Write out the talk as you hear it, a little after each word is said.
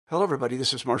Hello, everybody.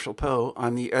 This is Marshall Poe.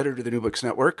 I'm the editor of the New Books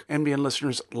Network. NBN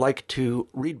listeners like to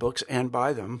read books and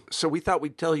buy them. So we thought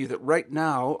we'd tell you that right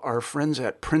now, our friends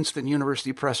at Princeton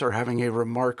University Press are having a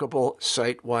remarkable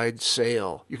site-wide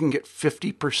sale. You can get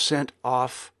 50%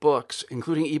 off books,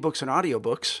 including ebooks and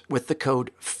audiobooks, with the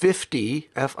code 50,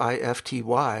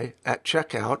 F-I-F-T-Y, at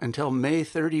checkout until May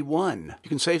 31. You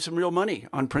can save some real money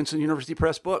on Princeton University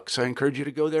Press books. I encourage you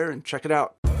to go there and check it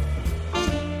out.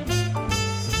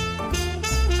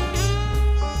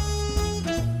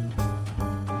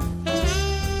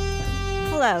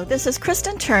 Hello, this is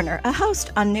Kristen Turner, a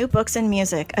host on New Books and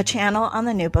Music, a channel on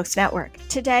the New Books Network.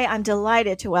 Today, I'm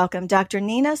delighted to welcome Dr.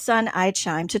 Nina Sun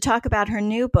Eidsheim to talk about her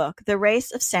new book, The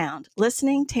Race of Sound,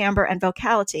 Listening, Timbre, and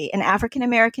Vocality in African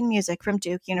American Music from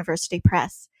Duke University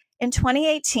Press. In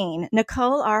 2018,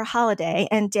 Nicole R. Holliday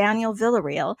and Daniel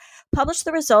Villarreal published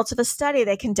the results of a study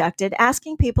they conducted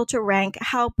asking people to rank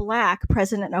how Black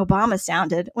President Obama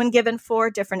sounded when given 4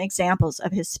 different examples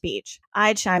of his speech.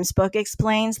 Eidsheim's book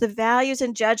explains the values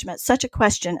and judgments such a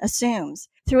question assumes,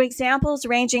 through examples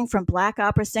ranging from Black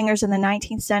opera singers in the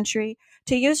 19th century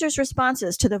to users'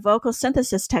 responses to the vocal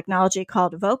synthesis technology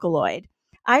called Vocaloid.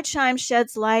 Eidsheim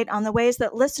sheds light on the ways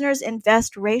that listeners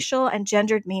invest racial and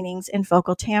gendered meanings in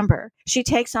vocal timbre. She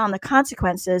takes on the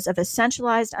consequences of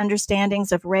essentialized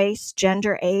understandings of race,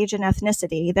 gender, age, and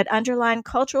ethnicity that underline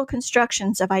cultural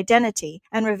constructions of identity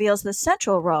and reveals the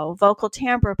central role vocal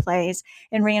timbre plays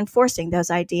in reinforcing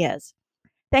those ideas.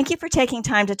 Thank you for taking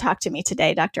time to talk to me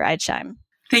today, Dr. Eidsheim.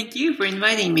 Thank you for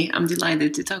inviting me. I'm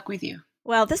delighted to talk with you.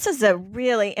 Well, this is a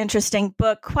really interesting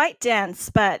book, quite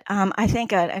dense, but I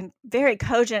think a very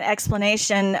cogent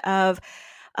explanation of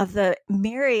the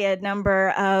myriad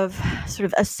number of sort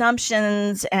of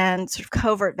assumptions and sort of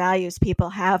covert values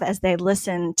people have as they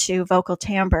listen to vocal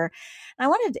timbre.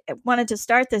 And I wanted to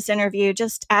start this interview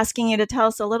just asking you to tell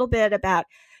us a little bit about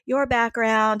your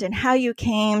background and how you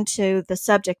came to the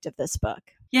subject of this book.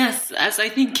 Yes, as I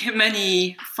think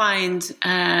many find,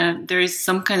 there is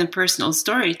some kind of personal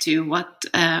story to what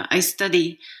I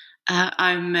study.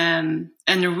 I'm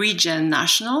a Norwegian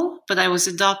national, but I was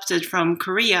adopted from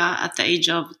Korea at the age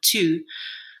of 2.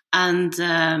 And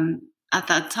at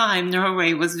that time,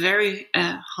 Norway was very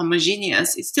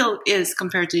homogeneous. It still is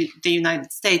compared to the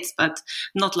United States, but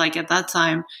not like at that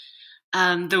time.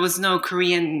 There was no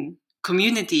Korean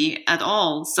community at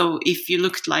all. So if you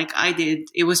looked like I did,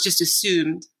 it was just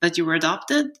assumed that you were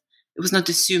adopted. It was not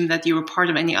assumed that you were part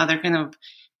of any other kind of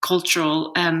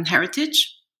cultural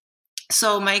heritage.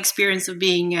 So my experience of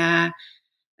being a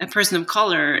person of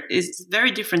color is very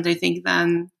different, I think,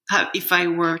 than if I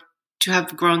were to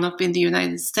have grown up in the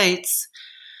United States.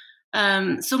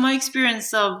 So my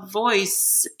experience of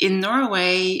voice in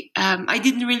Norway, I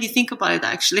didn't really think about it,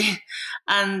 actually.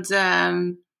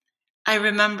 And I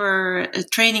remember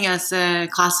training as a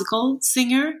classical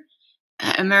singer,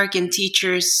 American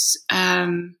teachers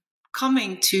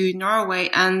coming to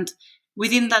Norway, and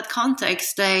within that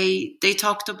context, they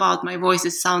talked about my voice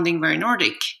as sounding very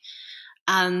Nordic,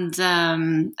 and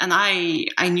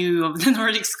I knew of the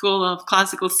Nordic school of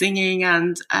classical singing,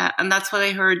 and that's what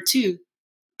I heard too.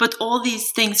 But all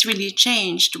these things really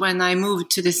changed when I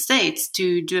moved to the States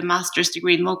to do a master's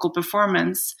degree in vocal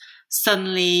performance.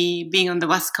 Suddenly being on the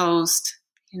West Coast,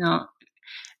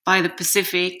 by the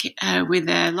Pacific, with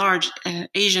a large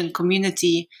Asian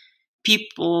community,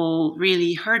 people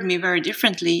really heard me very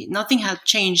differently. Nothing had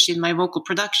changed in my vocal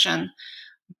production,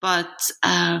 but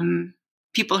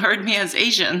people heard me as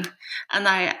Asian. And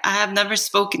I have never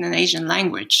spoken an Asian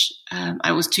language.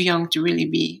 I was too young to really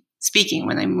be speaking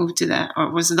when I moved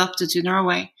or was adopted to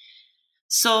Norway.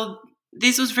 So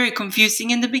this was very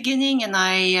confusing in the beginning, and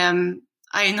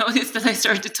I noticed that I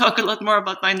started to talk a lot more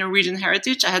about my Norwegian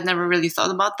heritage. I had never really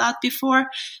thought about that before,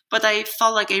 but I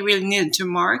felt like I really needed to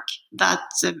mark that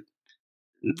a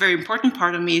very important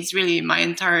part of me. It's really my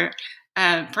entire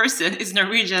person is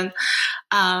Norwegian.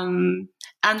 And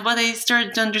what I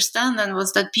started to understand then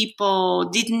was that people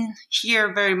didn't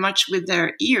hear very much with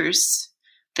their ears.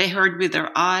 They heard with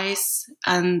their eyes,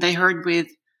 and they heard with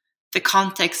the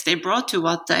context they brought to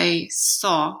what they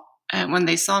saw when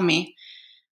they saw me.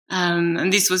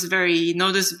 And this was very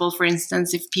noticeable, for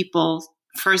instance, if people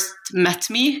first met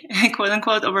me, quote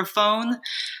unquote, over phone,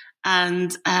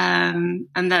 and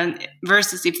then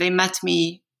versus if they met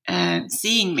me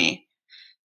seeing me.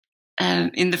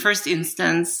 In the first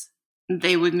instance,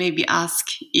 they would maybe ask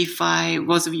if I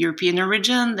was of European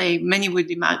origin. Many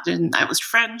would imagine I was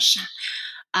French.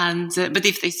 But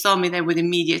if they saw me, they would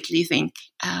immediately think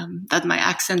that my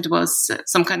accent was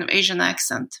some kind of Asian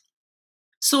accent.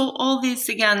 So all this,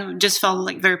 again, just felt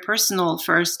like very personal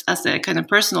first as a kind of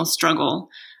personal struggle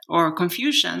or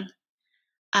confusion.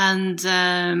 And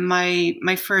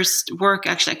my first work,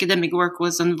 actually academic work,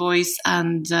 was on voice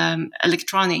and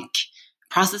electronic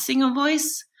processing of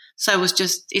voice. So I was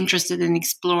just interested in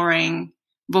exploring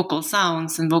vocal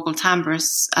sounds and vocal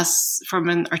timbres as from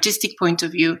an artistic point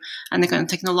of view and a kind of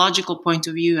technological point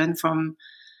of view, and from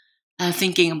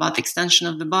thinking about the extension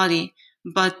of the body.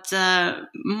 But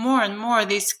more and more,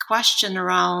 this question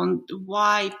around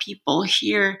why people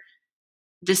hear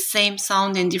the same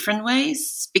sound in different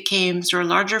ways became sort of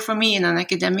larger for me in an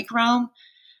academic realm.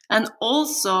 And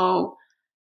also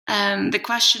the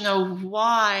question of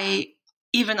why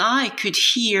even I could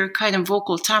hear kind of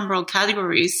vocal timbral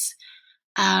categories.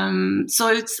 So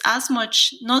it's as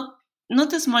much, not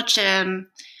as much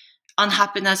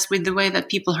unhappiness with the way that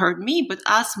people heard me, but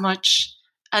as much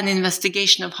an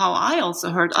investigation of how I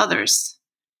also heard others.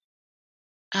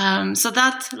 So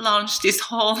that launched this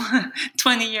whole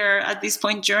 20-year, at this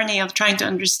point, journey of trying to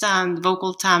understand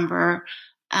vocal timbre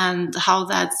and how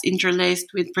that's interlaced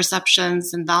with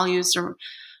perceptions and values or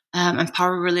and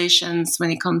power relations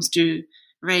when it comes to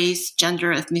race,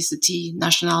 gender, ethnicity,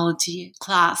 nationality,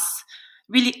 class.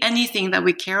 Really anything that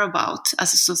we care about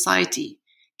as a society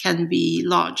can be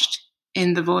lodged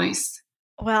in the voice.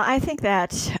 Well, I think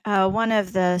that one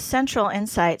of the central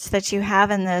insights that you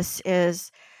have in this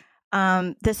is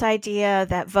this idea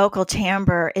that vocal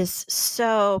timbre is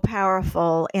so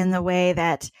powerful in the way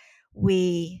that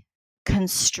we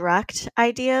construct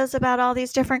ideas about all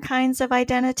these different kinds of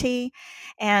identity.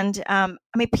 And I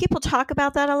mean, people talk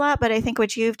about that a lot, but I think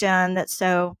what you've done that's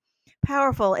so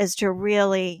powerful is to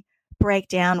really break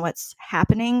down what's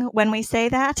happening when we say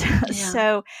that. Yeah.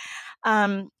 So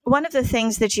one of the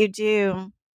things that you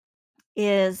do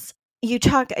is you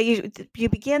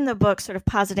begin the book sort of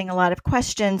positing a lot of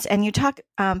questions, and you talk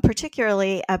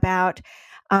particularly about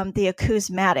the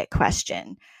acousmatic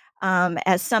question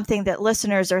as something that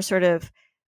listeners are sort of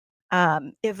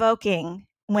evoking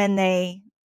when they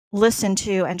listen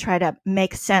to and try to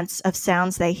make sense of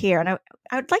sounds they hear. And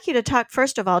I would like you to talk,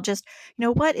 first of all, just,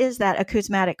 what is that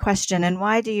acousmatic question, and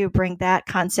why do you bring that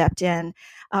concept in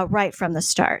right from the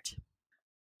start?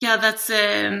 Yeah, that's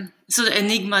sort of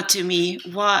enigma to me.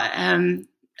 Why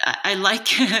I like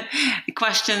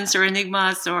questions or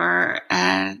enigmas or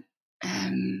kind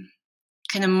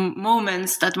of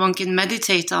moments that one can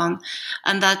meditate on.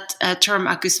 And that term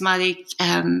acousmatic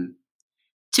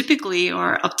typically,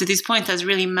 or up to this point, has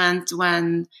really meant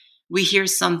when we hear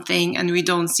something and we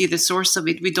don't see the source of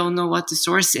it, we don't know what the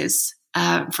source is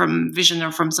from vision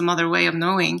or from some other way of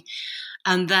knowing.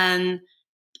 And then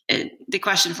the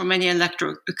question for many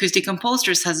electroacoustic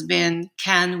composers has been,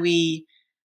 can we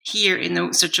hear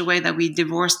in such a way that we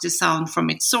divorce the sound from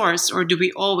its source, or do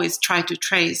we always try to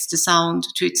trace the sound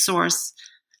to its source?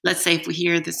 Let's say if we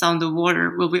hear the sound of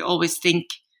water, will we always think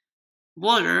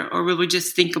water, or will we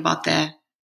just think about the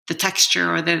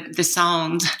texture or the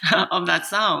sound of that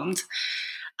sound?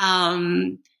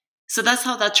 So that's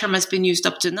how that term has been used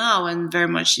up to now, and very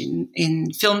much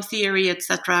in film theory,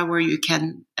 etc., where you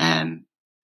can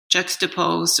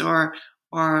juxtapose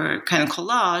or kind of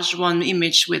collage one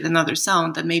image with another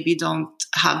sound that maybe don't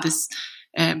have this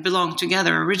belong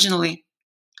together originally.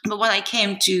 But what I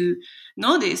came to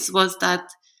notice was that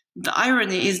the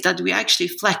irony is that we actually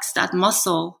flex that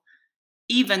muscle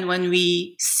even when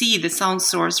we see the sound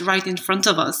source right in front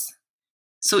of us.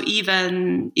 So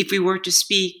even if we were to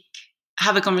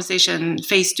have a conversation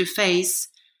face to face,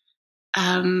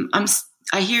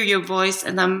 I hear your voice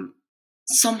and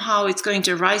somehow it's going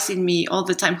to arise in me all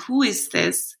the time. Who is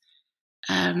this?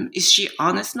 Is she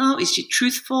honest now? Is she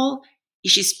truthful?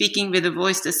 Is she speaking with a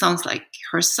voice that sounds like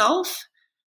herself?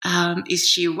 Is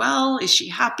she well? Is she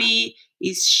happy?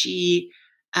 Is she,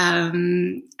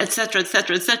 et cetera, et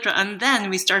cetera, et cetera. And then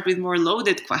we start with more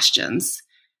loaded questions.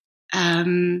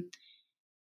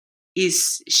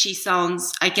 Is she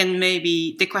sounds,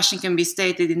 the question can be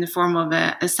stated in the form of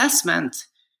an assessment.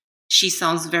 She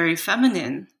sounds very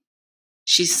feminine.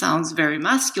 She sounds very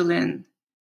masculine.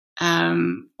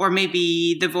 Or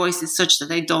maybe the voice is such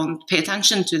that I don't pay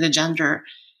attention to the gender.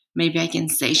 Maybe I can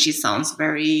say she sounds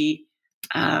very,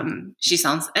 she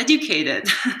sounds educated.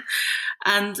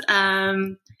 And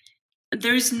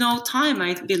there is no time,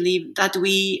 I believe, that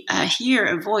we hear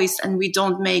a voice and we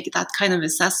don't make that kind of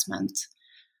assessment.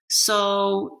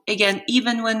 So again,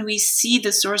 even when we see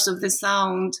the source of the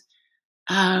sound,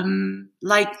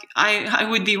 like I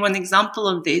would be one example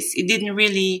of this, it didn't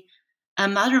really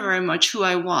matter very much who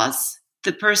I was.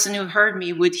 The person who heard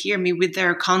me would hear me with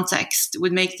their context,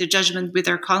 would make the judgment with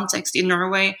their context. In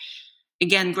Norway,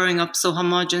 again, growing up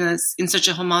in such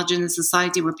a homogenous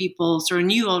society where people sort of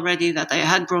knew already that I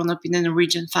had grown up in a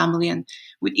Norwegian family and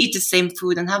would eat the same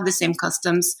food and have the same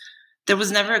customs, there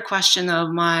was never a question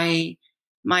of my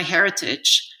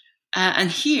heritage. And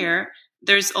here,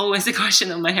 there's always a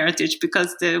question of my heritage,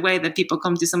 because the way that people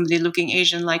come to somebody looking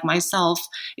Asian like myself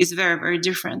is very, very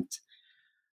different.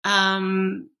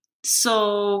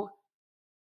 So,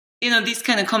 this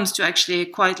kind of comes to actually a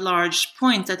quite large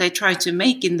point that I try to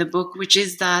make in the book, which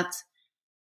is that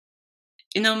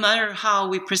no matter how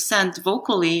we present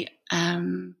vocally,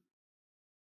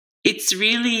 it's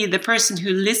really the person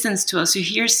who listens to us, who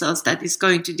hears us, that is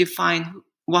going to define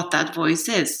what that voice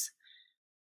is.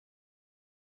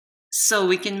 So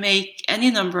we can make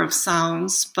any number of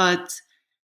sounds, but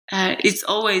it's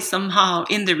always somehow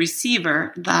in the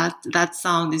receiver that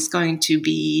sound is going to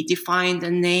be defined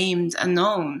and named and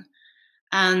known.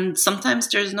 And sometimes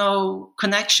there's no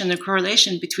connection or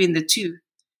correlation between the two,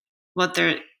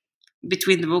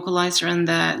 between the vocalizer and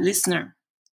the listener.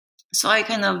 So I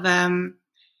kind of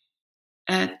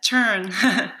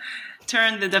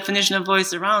turn the definition of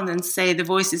voice around and say the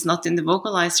voice is not in the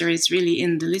vocalizer, it's really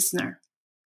in the listener.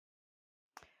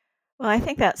 Well, I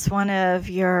think that's one of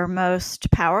your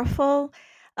most powerful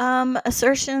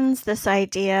assertions, this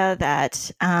idea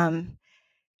that,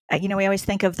 we always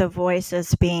think of the voice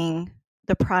as being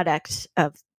the product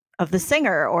of the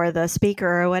singer or the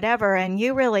speaker or whatever. And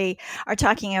you really are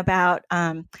talking about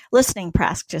listening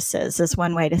practices as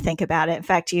one way to think about it. In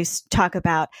fact, you talk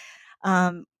about,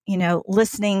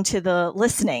 listening to the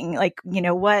listening, like,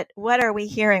 what are we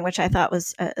hearing, which I thought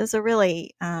was a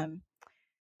really,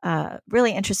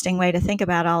 really interesting way to think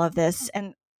about all of this.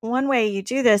 And one way you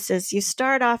do this is you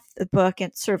start off the book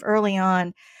and sort of early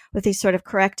on with these sort of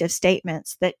corrective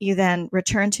statements that you then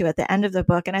return to at the end of the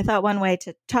book. And I thought one way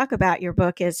to talk about your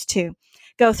book is to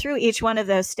go through each one of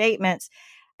those statements.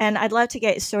 And I'd love to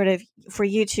get sort of for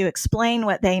you to explain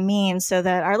what they mean so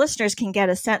that our listeners can get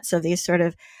a sense of these sort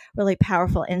of really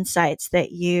powerful insights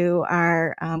that you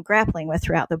are grappling with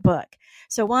throughout the book.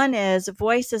 So one is,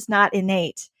 voice is not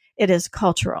innate, it is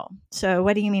cultural. So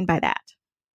what do you mean by that?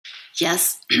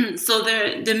 Yes. So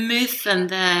the myth and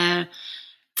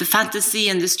the fantasy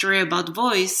and the story about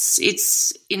voice,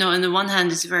 it's, on the one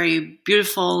hand, it's very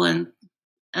beautiful and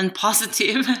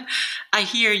positive. I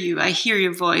hear you. I hear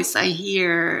your voice. I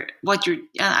hear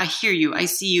I hear you. I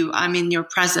see you. I'm in your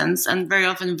presence. And very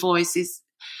often voice is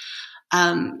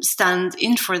stand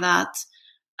in for that.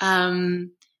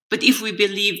 But if we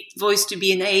believe voice to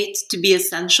be innate, to be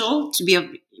essential, to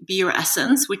be your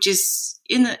essence, which is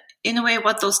in a way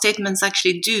what those statements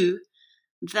actually do,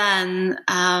 then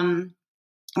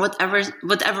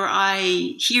whatever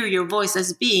I hear your voice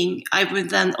as being, I would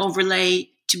then overlay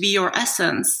to be your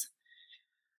essence.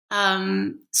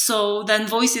 So then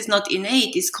voice is not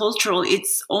innate, it's cultural,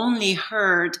 it's only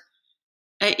heard.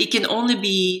 It can only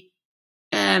be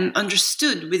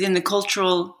understood within the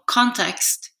cultural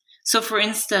context. So for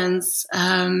instance,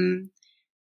 in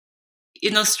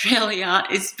Australia,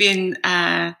 it's been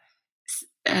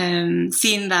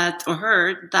seen that or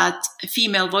heard that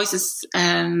female voices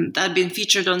that have been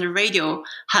featured on the radio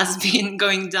has been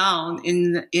going down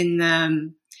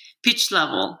in pitch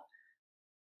level.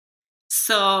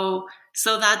 So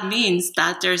that means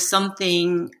that there's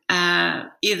something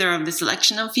either of the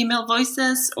selection of female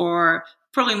voices, or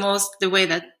probably the way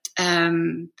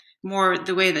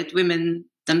that women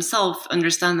themselves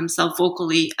understand themselves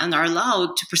vocally and are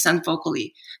allowed to present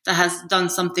vocally, that has done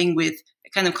something with a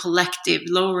kind of collective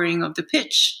lowering of the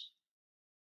pitch.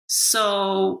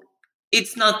 So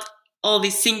it's not all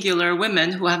these singular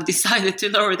women who have decided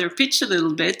to lower their pitch a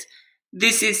little bit.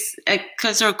 This is a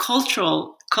sort of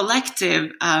cultural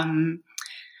collective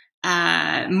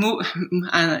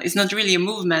it's not really a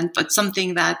movement, but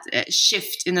something that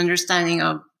shift in understanding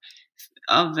of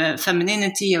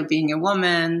femininity, of being a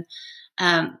woman,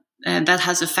 that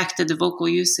has affected the vocal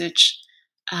usage.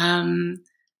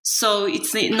 So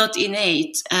it's not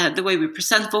innate. The way we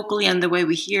present vocally and the way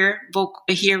we hear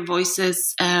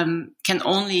voices can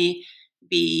only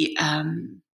be.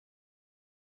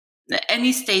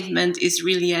 Any statement is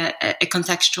really a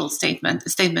contextual statement, a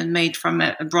statement made from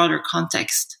a broader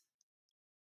context.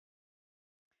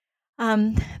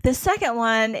 The second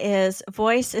one is,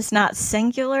 voice is not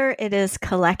singular, it is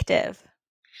collective.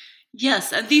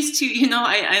 Yes, and these two,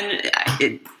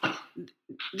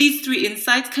 these three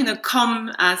insights kind of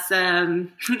come as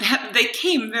they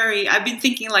came very. I've been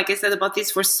thinking, like I said, about this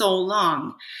for so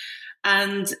long,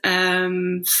 and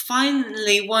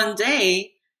finally one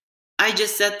day I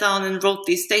just sat down and wrote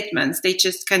these statements. They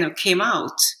just kind of came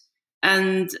out,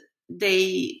 and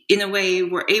they, in a way,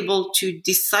 were able to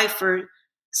decipher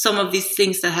some of these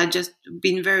things that had just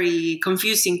been very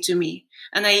confusing to me.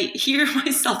 And I hear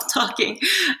myself talking,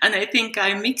 and I think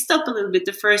I mixed up a little bit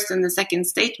the first and the second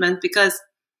statement, because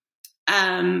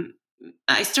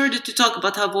I started to talk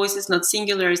about how voice is not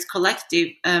singular, it's collective,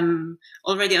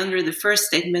 already under the first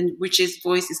statement, which is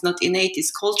voice is not innate,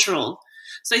 it's cultural.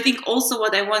 So I think also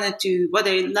what I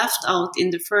left out in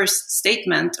the first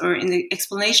statement, or in the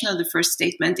explanation of the first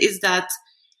statement, is that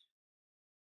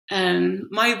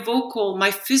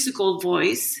my physical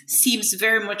voice seems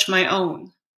very much my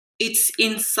own. It's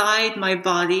inside my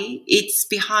body. It's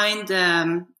behind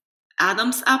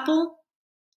Adam's apple,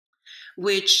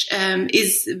 which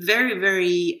is very,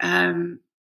 very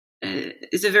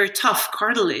is a very tough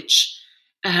cartilage.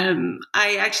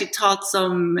 I actually taught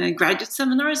some graduate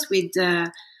seminars with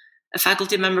a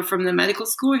faculty member from the medical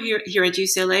school here at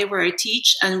UCLA, where I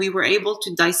teach, and we were able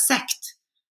to dissect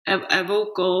a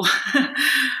vocal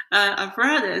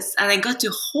apparatus, and I got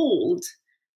to hold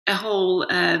a whole,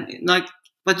 like,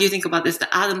 what do you think about this?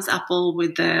 The Adam's apple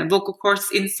with the vocal cords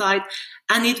inside,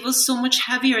 and it was so much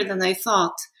heavier than I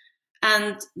thought.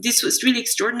 And this was really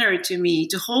extraordinary to me,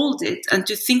 to hold it and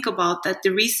to think about that.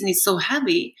 The reason it's so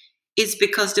heavy is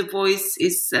because the voice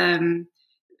is,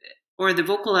 or the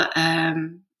vocal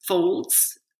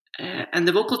folds and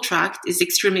the vocal tract is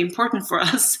extremely important for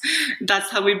us.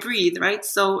 That's how we breathe, right?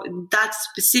 So that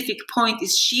specific point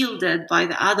is shielded by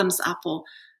the Adam's apple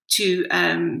to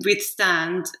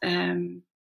withstand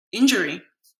injury.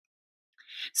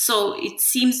 So it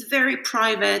seems very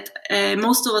private.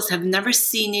 Most of us have never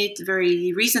seen it.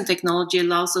 Very recent technology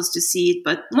allows us to see it,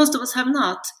 but most of us have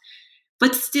not.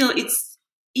 But still,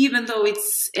 even though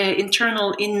it's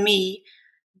internal in me,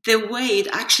 the way it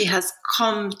actually has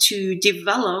come to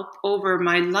develop over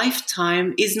my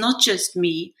lifetime is not just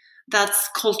me. That's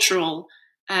cultural.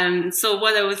 So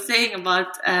what I was saying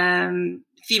about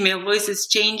female voices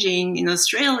changing in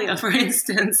Australia, for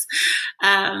instance,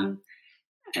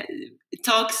 it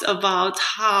talks about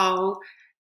how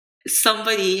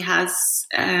somebody has,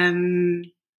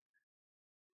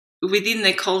 within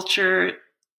the culture,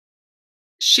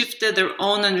 shifted their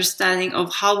own understanding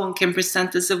of how one can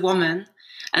present as a woman,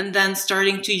 and then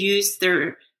starting to use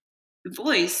their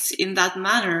voice in that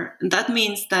manner. And that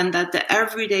means then that the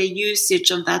everyday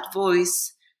usage of that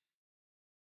voice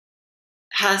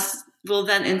will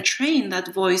then entrain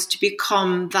that voice to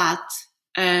become that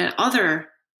other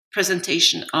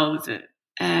presentation of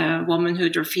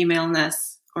womanhood or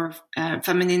femaleness or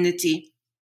femininity.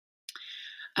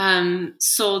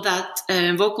 So that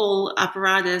vocal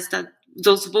apparatus, that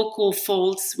those vocal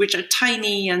folds, which are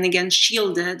tiny and again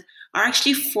shielded, are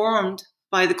actually formed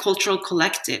by the cultural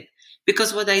collective.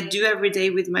 Because what I do every day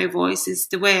with my voice is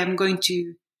the way I'm going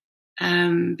to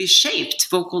be shaped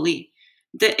vocally.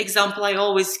 The example I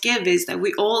always give is that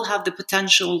we all have the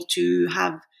potential to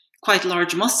have quite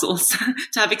large muscles,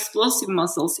 to have explosive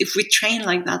muscles, if we train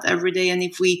like that every day, and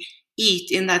if we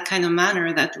eat in that kind of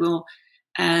manner that will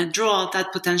draw out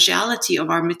that potentiality of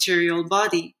our material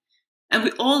body. And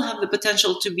we all have the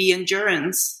potential to be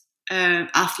endurance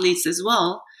athletes as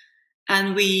well.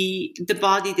 And the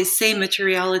body, the same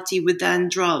materiality would then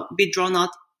be drawn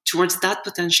out towards that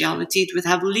potentiality. It would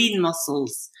have lean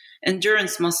muscles,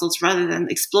 endurance muscles, rather than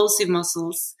explosive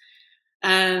muscles.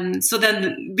 So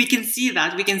then we can see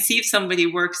that. We can see if somebody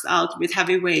works out with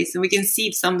heavy weights, and we can see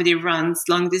if somebody runs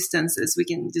long distances. We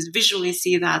can just visually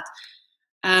see that.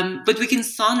 But we can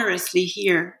sonorously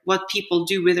hear what people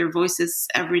do with their voices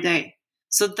every day.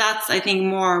 So that's, I think,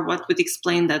 more what would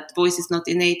explain that voice is not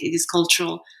innate, it is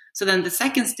cultural. So then the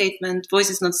second statement, voice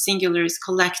is not singular, it's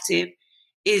collective,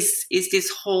 is this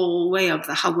whole way of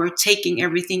how we're taking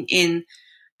everything in,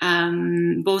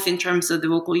 both in terms of the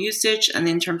vocal usage and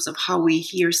in terms of how we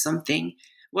hear something.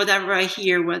 Whatever I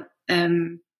hear,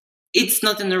 it's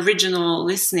not an original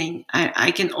listening.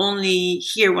 I can only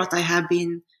hear what I have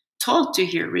been taught to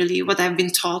hear, really. What I've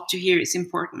been taught to hear is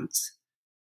important.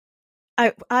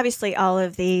 Obviously, all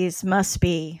of these must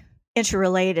be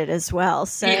interrelated as well.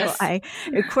 So yes.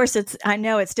 Of course, I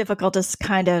know it's difficult to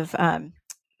kind of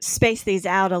space these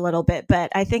out a little bit, but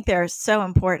I think they're so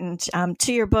important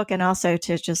to your book and also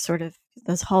to just sort of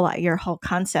your whole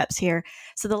concepts here.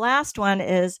 So the last one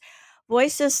is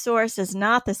voice's source is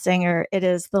not the singer, it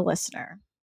is the listener.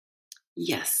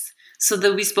 Yes.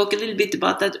 So we spoke a little bit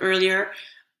about that earlier.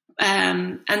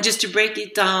 And just to break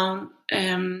it down,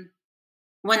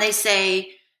 when I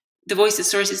say the voice's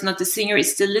source is not the singer,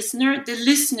 it's the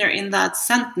listener in that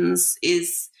sentence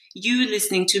is you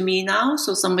listening to me now,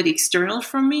 so somebody external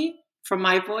from me, from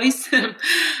my voice. And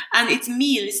it's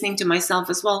me listening to myself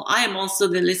as well. I am also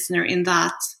the listener in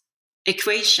that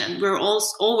equation. We're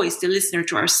always the listener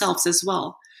to ourselves as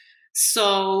well.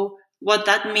 So what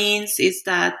that means is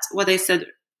that what I said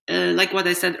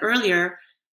earlier,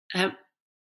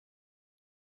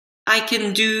 I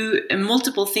can do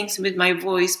multiple things with my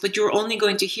voice, but you're only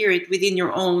going to hear it within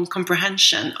your own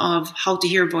comprehension of how to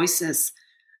hear voices.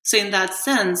 So in that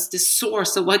sense, the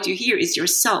source of what you hear is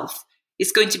yourself.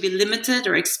 It's going to be limited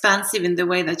or expansive in the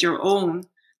way that your own,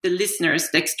 the listeners,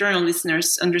 the external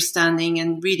listeners' understanding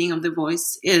and reading of the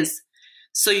voice is.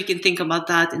 So you can think about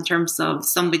that in terms of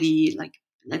somebody like,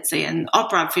 let's say, an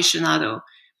opera aficionado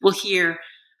will hear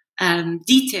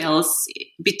details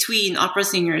between opera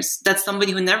singers that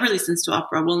somebody who never listens to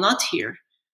opera will not hear.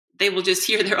 They will just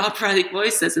hear their operatic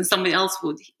voices, and somebody else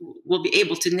will be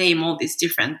able to name all these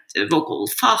different vocal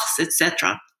farces,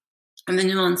 etc., and the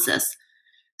nuances.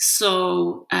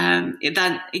 So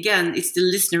that, again, it's the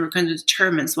listener who kind of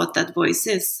determines what that voice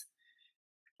is.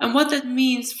 And what that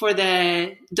means for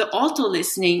the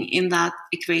auto-listening in that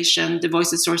equation, the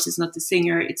voice source is not the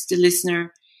singer, it's the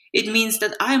listener. It means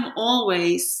that I'm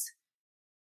always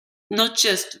not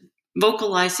just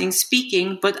vocalizing,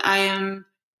 speaking, but I am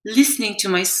listening to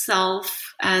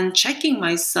myself and checking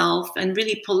myself and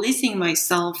really policing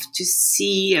myself to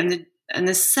see and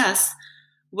assess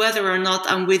whether or not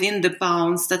I'm within the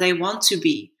bounds that I want to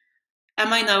be. Do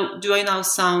I now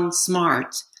sound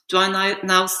smart? Do I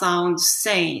now sound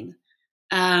sane?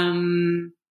 Do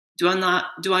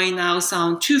I now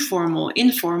sound too formal,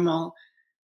 informal?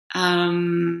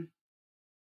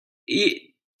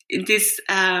 This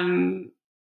kind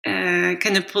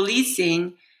of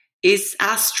policing is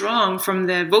as strong from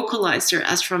the vocalizer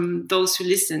as from those who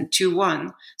listen to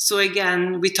one. So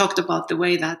again, we talked about the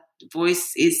way that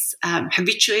voice is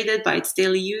habituated by its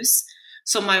daily use.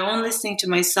 So my own listening to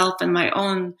myself and my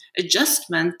own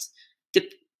adjustment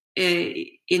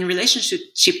in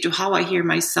relationship to how I hear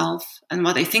myself and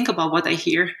what I think about what I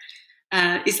hear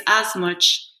is as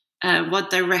much what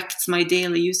directs my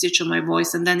daily usage of my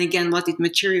voice, and then again what it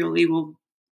materially will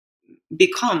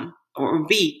become or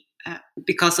be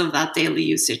because of that daily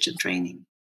usage and training.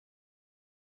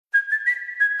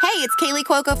 Hey, it's Kaylee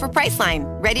Cuoco for Priceline.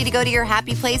 Ready to go to your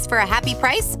happy place for a happy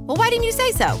price? Well, why didn't you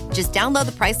say so? Just download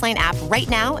the Priceline app right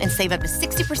now and save up to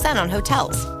 60% on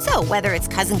hotels. So whether it's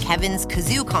Cousin Kevin's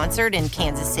Kazoo Concert in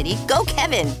Kansas City, go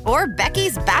Kevin, or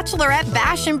Becky's Bachelorette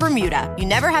Bash in Bermuda, you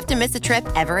never have to miss a trip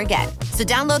ever again. So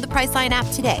download the Priceline app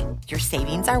today. Your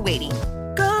savings are waiting.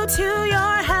 Go to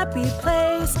your happy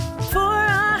place for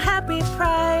a happy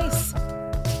price.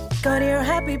 Go to your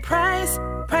happy price,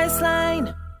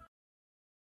 Priceline.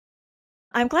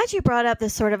 I'm glad you brought up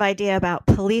this sort of idea about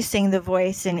policing the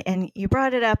voice, and you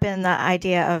brought it up in the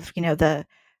idea of, the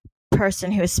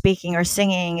person who is speaking or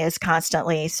singing is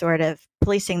constantly sort of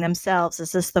policing themselves.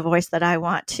 Is this the voice that I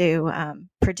want to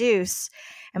produce?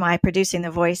 Am I producing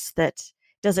the voice that,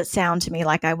 does it sound to me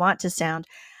like I want to sound?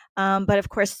 But of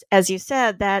course, as you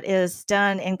said, that is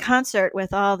done in concert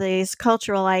with all these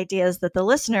cultural ideas that the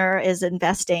listener is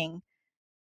investing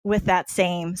with that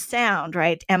same sound,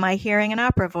 right? Am I hearing an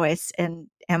opera voice? And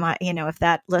am I, if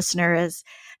that listener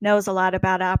knows a lot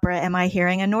about opera, am I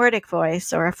hearing a Nordic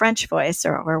voice or a French voice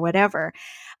or whatever?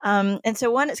 And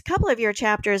so a couple of your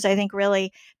chapters, I think,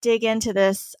 really dig into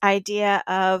this idea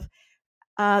of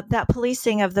that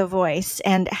policing of the voice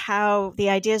and how the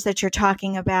ideas that you're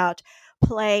talking about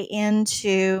play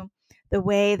into the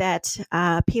way that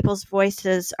people's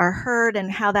voices are heard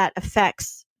and how that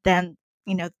affects then,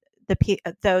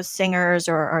 those singers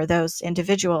or those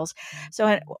individuals.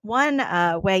 So one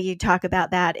way you talk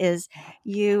about that is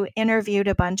you interviewed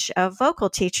a bunch of vocal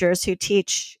teachers who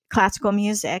teach classical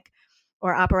music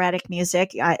or operatic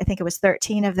music. I think it was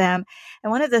 13 of them.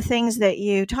 And one of the things that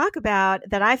you talk about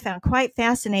that I found quite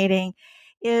fascinating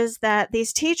is that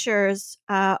these teachers,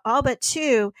 all but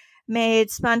two,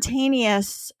 made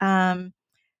spontaneous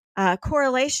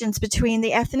correlations between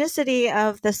the ethnicity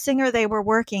of the singer they were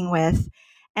working with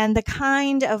and the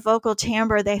kind of vocal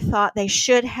timbre they thought they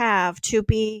should have to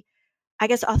be, I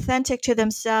guess, authentic to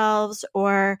themselves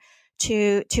or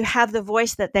to have the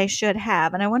voice that they should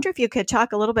have. And I wonder if you could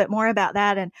talk a little bit more about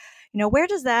that and, where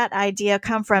does that idea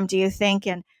come from, do you think?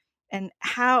 And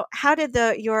how did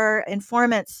your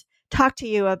informants talk to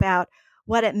you about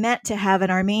what it meant to have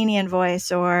an Armenian voice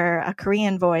or a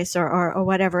Korean voice or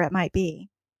whatever it might be?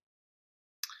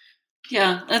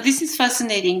 Yeah, this is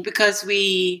fascinating because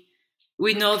we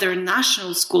know there are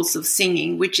national schools of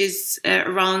singing, which is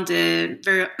around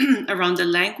the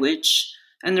language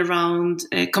and around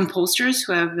composers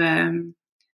who have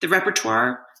the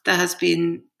repertoire that has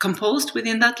been composed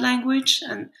within that language,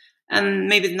 and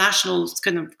maybe the national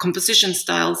kind of composition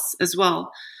styles as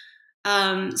well.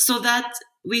 so that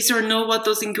we sort of know what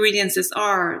those ingredients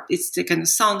are. It's the kind of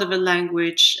sound of a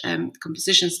language,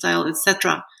 composition style,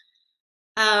 etc.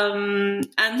 And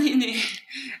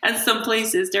some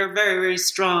places there are very, very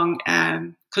strong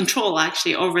control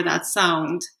actually over that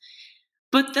sound.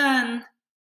 But then,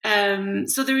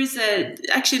 so there is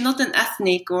actually not an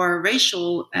ethnic or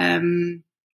racial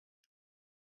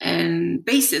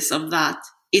basis of that.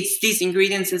 It's these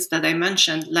ingredients that I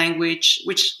mentioned, language,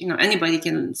 which anybody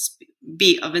can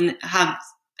have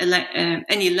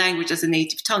any language as a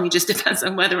native tongue. It just depends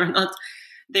on whether or not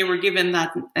they were given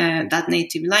that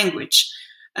native language,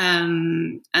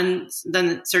 and then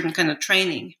a certain kind of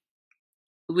training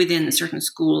within a certain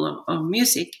school of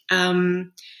music.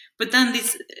 But then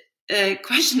this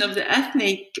question of the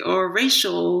ethnic or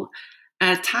racial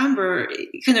timbre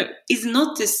kind of is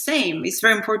not the same. It's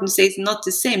very important to say it's not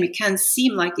the same. It can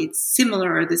seem like it's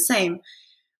similar or the same,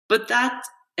 but that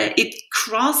it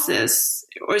crosses,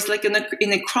 or it's like in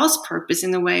a cross purpose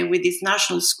in a way with these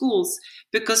national schools,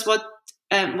 because what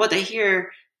I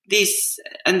hear this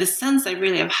and the sense I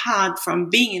really have had from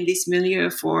being in this milieu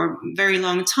for a very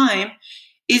long time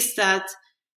is that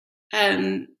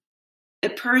a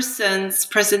person's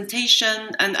presentation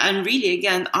and really,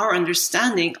 again, our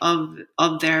understanding of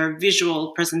their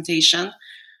visual presentation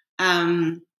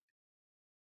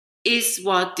is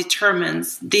what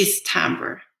determines this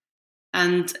timbre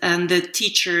and the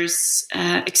teacher's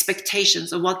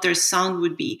expectations of what their sound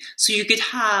would be. So you could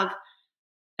have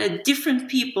different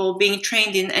people being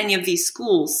trained in any of these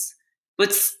schools,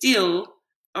 but still,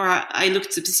 or I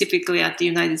looked specifically at the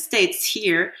United States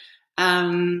here,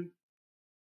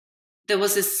 there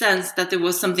was a sense that there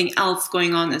was something else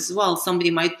going on as well. Somebody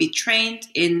might be trained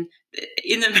in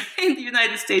the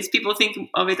United States. People think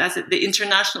of it as the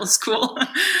international school.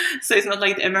 So it's not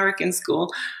like the American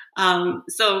school.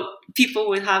 So people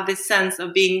would have this sense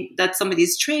of that somebody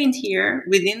is trained here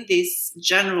within this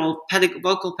general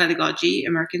vocal pedagogy,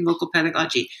 American vocal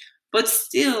pedagogy, but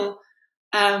still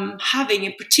having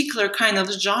a particular kind of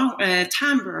genre,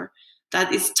 timbre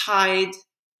that is tied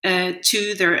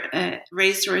to their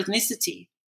race or ethnicity.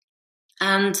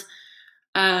 And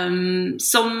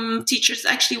some teachers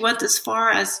actually went as far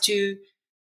as to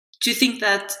think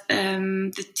that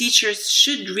the teachers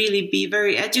should really be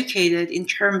very educated in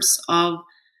terms of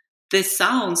the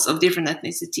sounds of different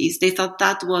ethnicities. They thought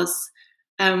that was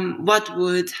what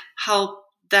would help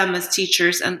them as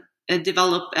teachers and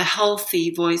develop a healthy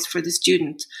voice for the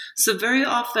student. So very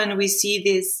often we see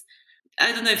this,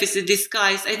 I don't know if it's a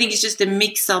disguise, I think it's just a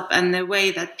mix-up and the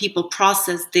way that people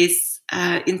process this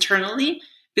internally,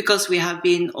 because we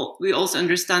also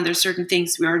understand there are certain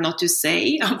things we are not to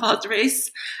say about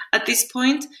race at this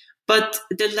point. But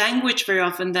the language very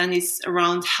often then is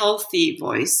around healthy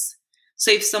voice.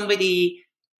 So if somebody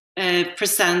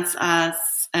presents as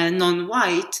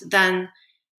non-white, then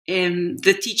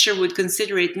the teacher would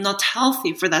consider it not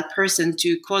healthy for that person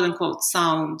to quote unquote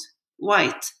sound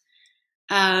white.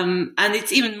 And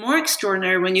it's even more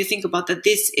extraordinary when you think about that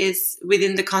this is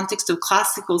within the context of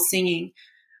classical singing,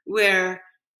 where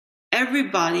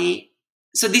everybody,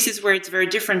 so this is where it's very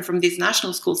different from these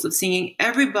national schools of singing,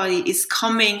 everybody is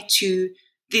coming to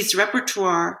this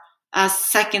repertoire as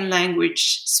second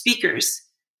language speakers.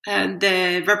 And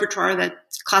the repertoire that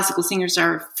classical singers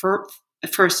are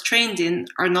first trained in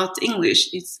are not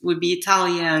English. It would be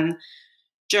Italian,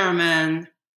 German,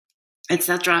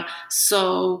 etc.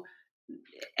 So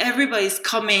everybody's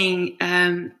coming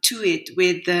to it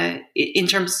with, in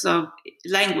terms of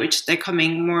language, they're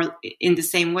coming more in the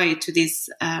same way to this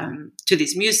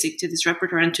music, to this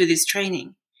repertoire, and to this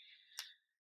training.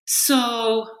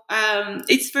 So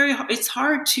it's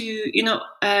hard to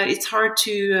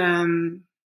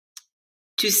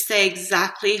say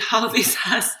exactly how this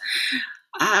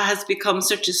has become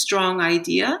such a strong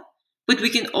idea, but we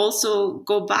can also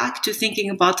go back to thinking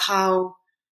about how,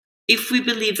 if we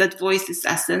believe that voice is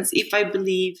essence, if I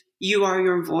believe you are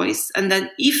your voice, and then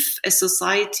if a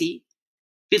society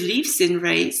believes in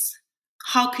race,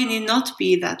 how can it not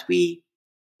be that we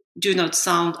do not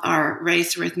sound our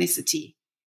race or ethnicity?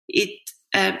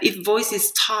 If voice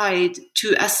is tied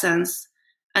to essence,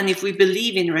 and if we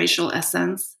believe in racial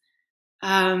essence,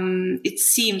 it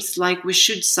seems like we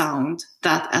should sound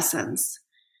that essence.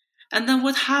 And then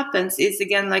what happens is,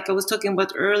 again, like I was talking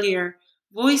about earlier,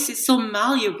 voice is so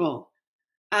malleable,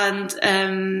 and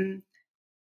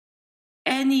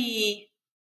anybody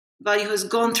who has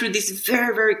gone through this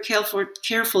very, very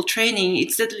careful training,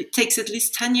 it takes at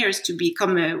least 10 years to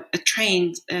become a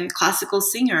trained classical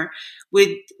singer,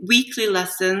 with weekly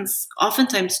lessons,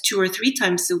 oftentimes 2 or 3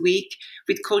 times a week,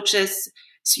 with coaches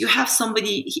So you have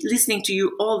somebody listening to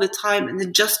you all the time and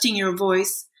adjusting your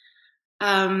voice,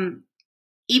 even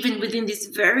within this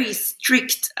very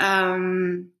strict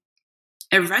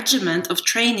regiment of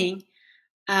training.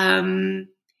 What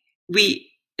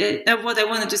I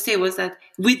wanted to say was that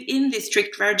within this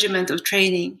strict regiment of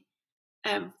training,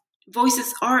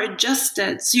 voices are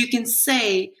adjusted. So you can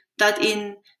say that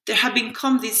there have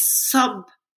become these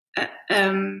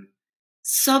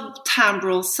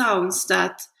subtimbral sounds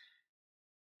that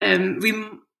we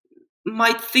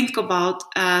might think about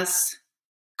as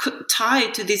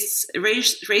tied to these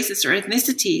races or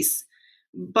ethnicities.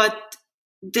 But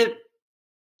the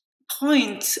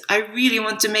point I really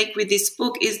want to make with this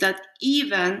book is that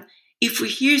even if we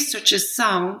hear such a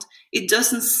sound, it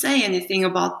doesn't say anything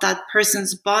about that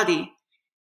person's body.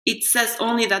 It says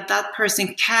only that that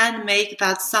person can make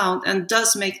that sound and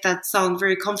does make that sound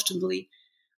very comfortably.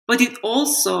 But it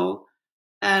also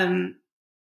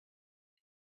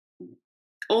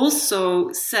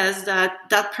says that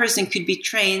that person could be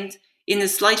trained in a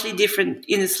slightly different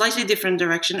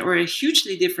direction or a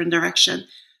hugely different direction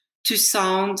to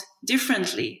sound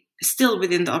differently, still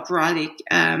within the operatic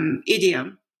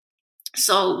idiom.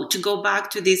 So to go back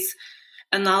to this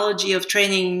analogy of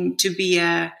training to be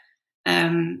a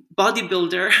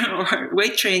bodybuilder or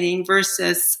weight training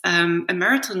versus a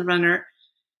marathon runner,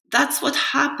 that's what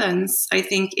happens, I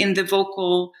think, in the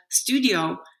vocal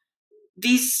studio.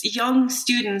 These young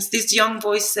students, these young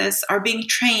voices are being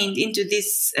trained into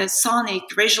these sonic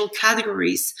racial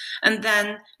categories. And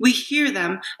then we hear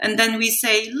them and then we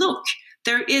say, look,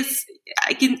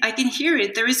 I can hear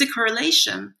it. There is a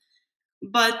correlation.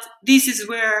 But this is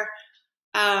where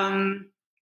I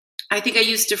think I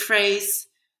used the phrase,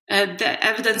 the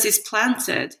evidence is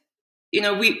planted.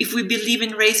 If we believe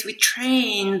in race, we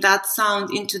train that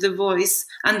sound into the voice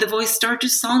and the voice starts to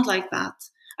sound like that.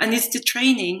 And it's the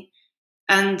training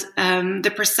and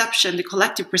the perception, the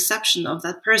collective perception of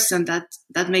that person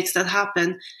that makes that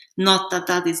happen, not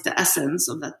that is the essence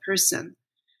of that person.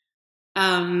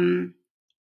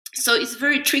 So it's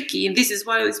very tricky, and this is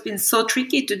why it's been so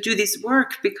tricky to do this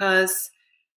work, because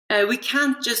we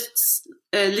can't just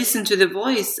listen to the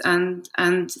voice and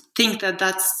think that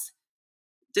that's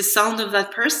the sound of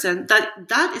that person.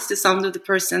 That is the sound of the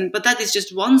person, but that is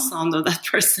just one sound of that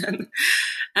person.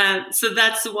 So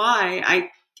that's why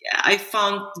I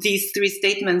found these three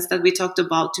statements that we talked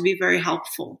about to be very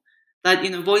helpful. That,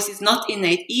 voice is not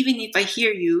innate. Even if I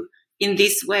hear you in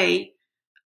this way,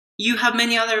 you have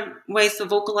many other ways of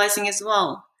vocalizing as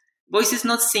well. Voice is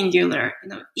not singular.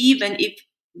 Even if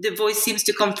the voice seems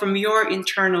to come from your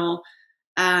internal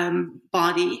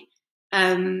body,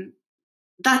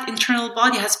 that internal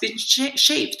body has been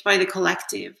shaped by the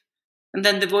collective. And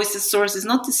then the voice's source is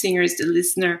not the singer, it's the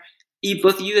listener.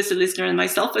 Both you as a listener and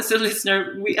myself as a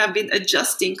listener, we have been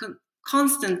adjusting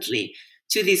constantly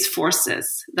to these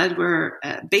forces that we're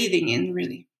bathing in,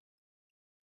 really.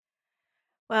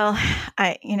 Well,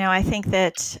 I think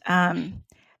that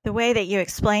the way that you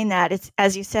explain that, it's,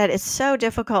 as you said, it's so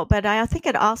difficult, but I think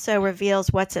it also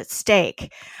reveals what's at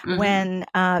stake when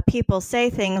people say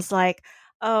things like,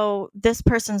 oh, this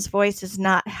person's voice is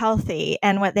not healthy.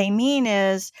 And what they mean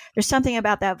is there's something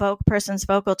about that person's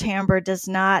vocal timbre does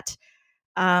not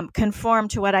conform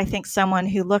to what I think someone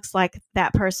who looks like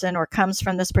that person or comes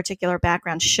from this particular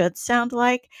background should sound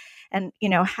like. And,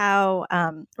 how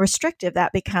restrictive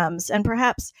that becomes. And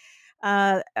perhaps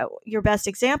your best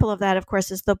example of that, of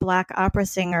course, is the Black opera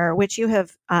singer, which you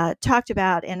have talked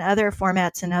about in other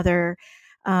formats and other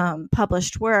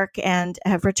published work and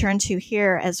have returned to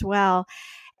here as well.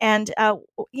 And,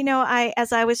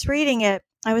 as I was reading it,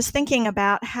 I was thinking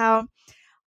about how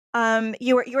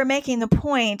you were making the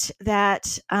point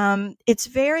that it's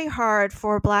very hard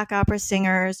for Black opera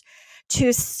singers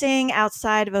to sing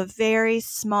outside of a very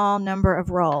small number of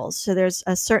roles. So there's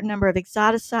a certain number of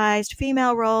exoticized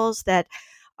female roles that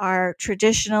are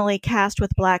traditionally cast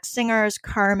with Black singers,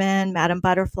 Carmen, Madame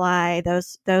Butterfly,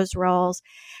 those roles.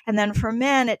 And then for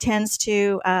men, it tends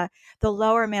to the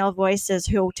lower male voices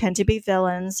who tend to be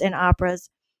villains in operas.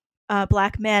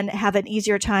 Black men have an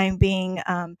easier time being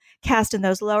cast in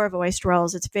those lower voiced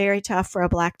roles. It's very tough for a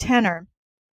Black tenor,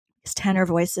 because tenor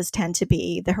voices tend to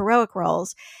be the heroic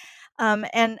roles.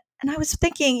 And I was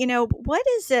thinking, what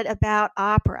is it about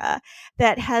opera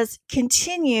that has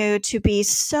continued to be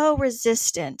so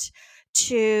resistant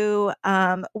to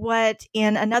what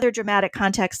in another dramatic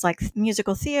context like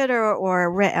musical theater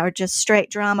or just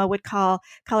straight drama would call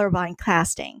colorblind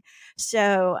casting?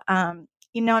 So,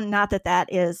 not that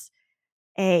is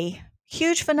a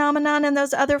huge phenomenon in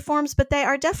those other forms, but they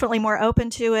are definitely more open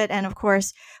to it. And of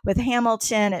course, with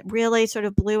Hamilton, it really sort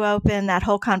of blew open. That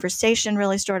whole conversation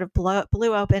really sort of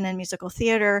blew open in musical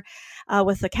theater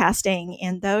with the casting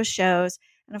in those shows.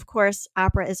 And of course,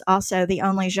 opera is also the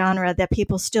only genre that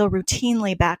people still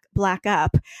routinely black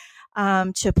up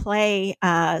to play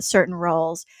certain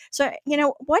roles. So,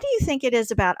 what do you think it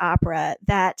is about opera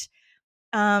that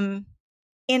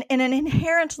in an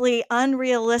inherently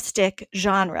unrealistic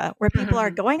genre where people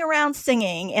are going around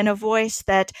singing in a voice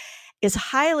that is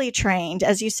highly trained,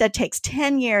 as you said, takes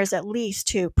 10 years at least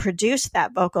to produce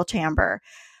that vocal timbre.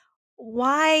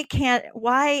 Why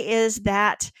is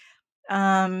that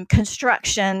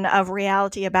construction of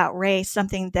reality about race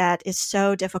something that is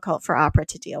so difficult for opera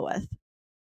to deal with?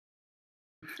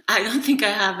 I don't think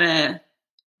I have a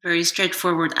very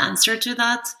straightforward answer to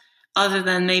that, other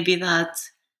than maybe that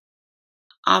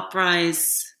opera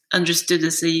is understood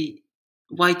as a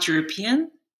white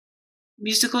European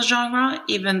musical genre,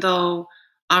 even though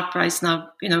opera is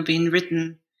now, being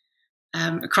written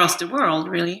across the world,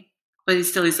 really, but it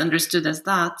still is understood as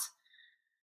that.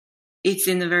 It's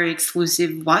in a very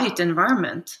exclusive white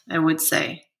environment, I would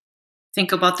say.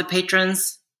 Think about the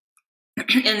patrons, and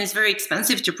it's very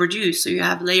expensive to produce. So you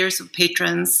have layers of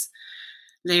patrons,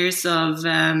 layers of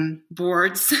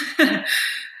boards,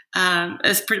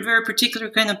 a very particular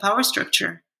kind of power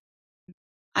structure.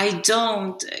 I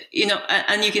don't,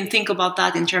 and you can think about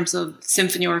that in terms of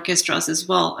symphony orchestras as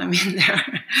well. I mean,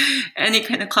 any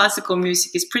kind of classical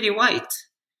music is pretty white.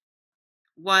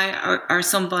 Why are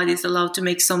some bodies allowed to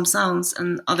make some sounds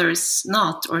and others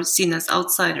not, or seen as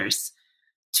outsiders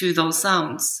to those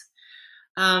sounds?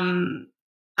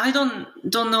 I don't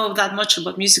know that much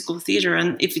about musical theater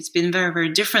and if it's been very, very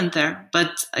different there,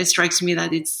 but it strikes me that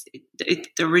the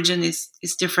origin is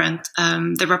different.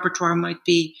 The repertoire might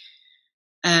be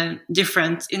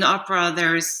different. In opera,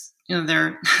 there's,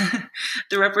 the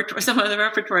repertoire, some of the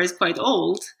repertoire is quite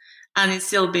old and it's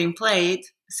still being played,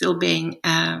 still being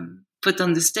put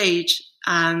on the stage.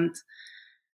 And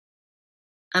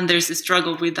there's a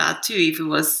struggle with that too. If it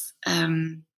was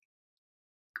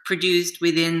produced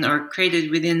within or created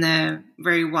within a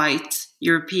very white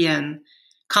European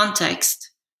context,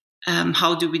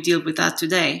 how do we deal with that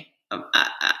today?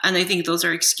 And I think those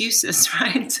are excuses,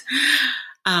 right?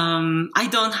 I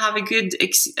don't have a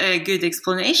good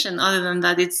explanation other than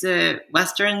that it's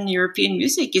Western European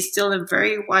music is still a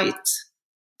very white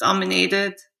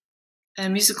dominated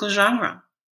musical genre.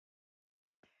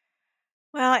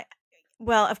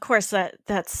 Well, of course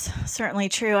that's certainly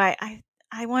true. I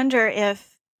wonder if,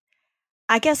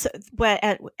 I guess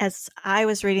as I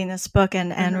was reading this book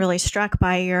and really struck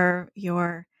by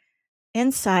your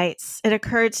insights, it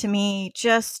occurred to me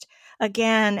just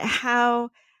again how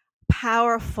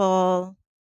powerful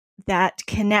that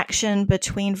connection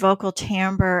between vocal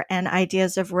timbre and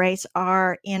ideas of race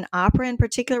are in opera in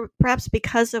particular, perhaps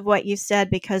because of what you said,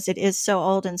 because it is so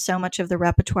old and so much of the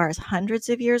repertoire is hundreds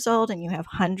of years old and you have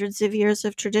hundreds of years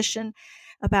of tradition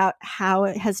about how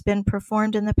it has been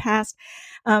performed in the past.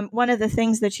 One of the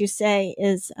things that you say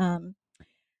is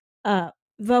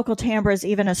vocal timbre is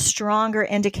even a stronger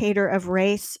indicator of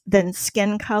race than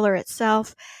skin color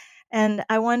itself. And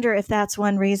I wonder if that's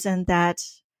one reason that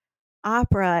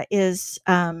opera is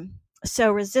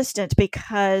so resistant,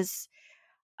 because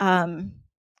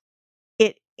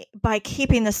it by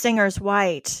keeping the singers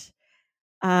white,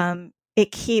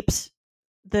 it keeps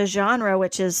the genre,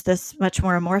 which is this much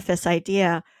more amorphous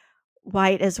idea,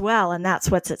 white as well, and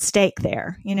that's what's at stake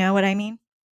there. You know what I mean?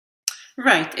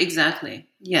 Right. Exactly.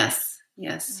 Yes.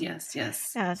 Yes.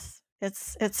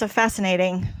 It's a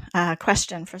fascinating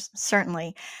question, for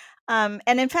certainly. And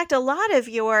in fact, a lot of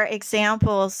your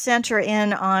examples center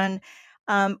in on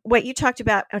what you talked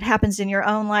about, what happens in your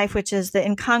own life, which is the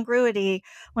incongruity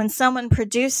when someone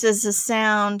produces a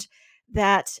sound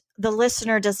that the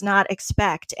listener does not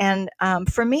expect. And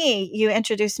for me, you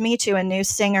introduced me to a new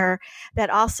singer that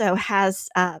also has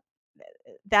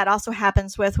that also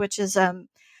happens with, which is a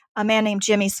man named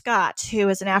Jimmy Scott, who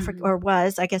is an African, or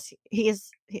was, I guess I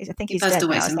think he's dead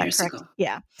now. Is that correct?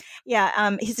 Yeah.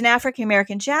 He's an African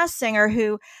American jazz singer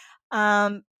who,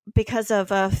 because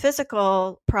of a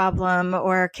physical problem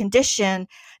or condition,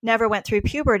 never went through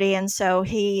puberty, and so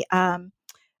he,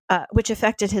 which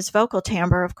affected his vocal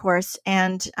timbre, of course.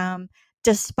 And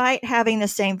despite having the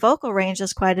same vocal range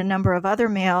as quite a number of other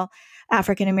male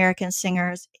African American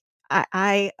singers,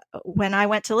 when I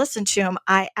went to listen to him,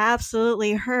 I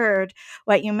absolutely heard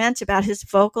what you meant about his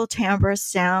vocal timbre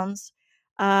sounds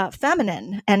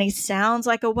feminine, and he sounds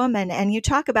like a woman. And you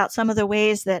talk about some of the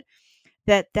ways that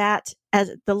that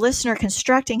as the listener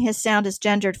constructing his sound as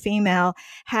gendered female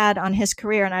had on his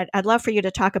career. And I'd love for you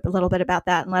to talk a little bit about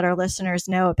that and let our listeners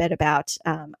know a bit about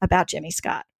Jimmy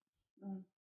Scott.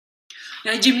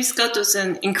 Yeah, Jimmy Scott was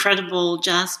an incredible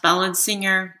jazz ballad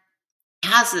singer. He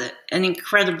has an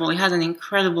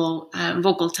incredible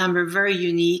vocal timbre, very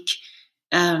unique.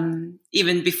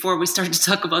 Even before we start to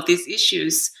talk about these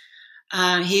issues,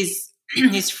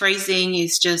 his phrasing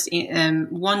is just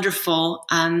wonderful,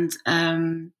 and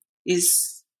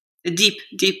is a deep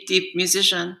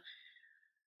musician.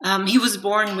 He was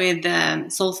born with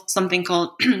something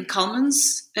called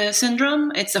Kallman's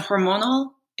syndrome. It's a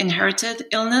hormonal inherited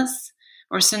illness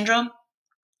or syndrome,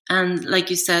 and like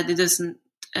you said, it doesn't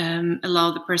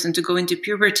allow the person to go into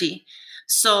puberty.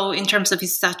 So in terms of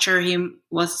his stature, he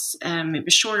was maybe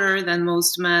shorter than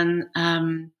most men.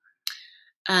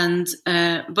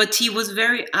 But he was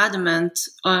very adamant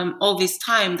all this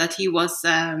time that he was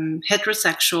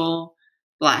heterosexual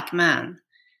Black man.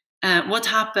 What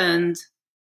happened?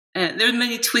 There are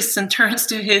many twists and turns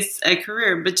to his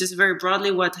career, but just very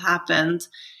broadly, what happened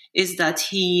is that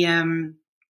he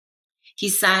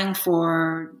sang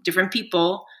for different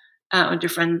people,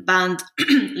 different band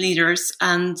leaders,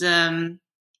 and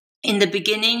in the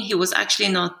beginning, he was actually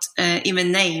not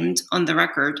even named on the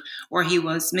record, or he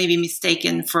was maybe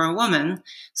mistaken for a woman.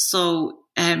 So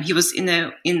he was in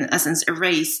essence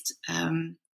erased.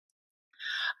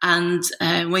 And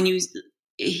when you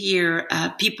hear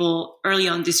people early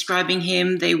on describing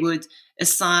him, they would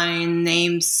assign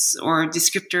names or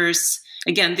descriptors.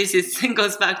 Again, this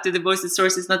goes back to the voice's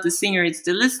source. It's not the singer, it's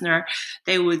the listener.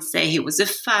 They would say he was a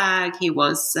fag, he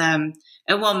was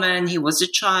a woman, he was a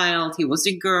child, he was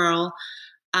a girl.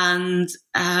 And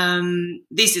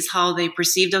this is how they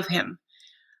perceived of him.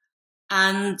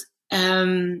 And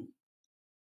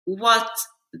what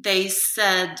they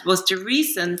said was the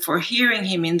reason for hearing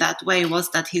him in that way was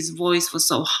that his voice was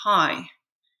so high,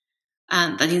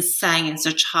 and that he sang in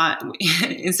such high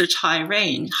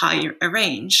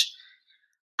range.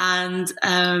 And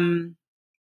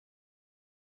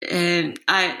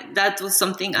that was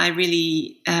something I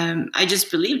really, I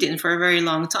just believed in for a very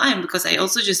long time, because I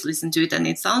also just listened to it and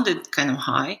it sounded kind of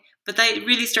high, but I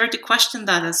really started to question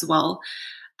that as well.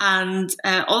 And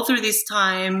all through this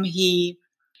time, he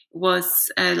was,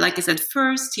 like I said,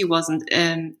 first, he wasn't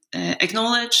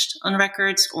acknowledged on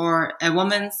records, or a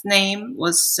woman's name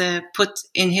was put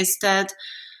in his stead.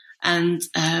 And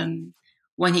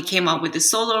when he came out with the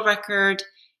solo record,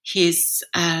 his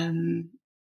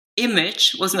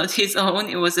image was not his own.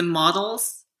 It was a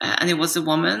model's, and it was a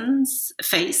woman's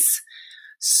face.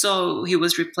 So he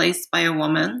was replaced by a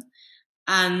woman.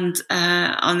 And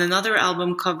on another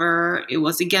album cover, it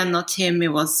was again not him.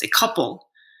 It was a couple,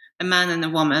 a man and a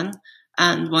woman.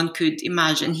 And one could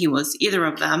imagine he was either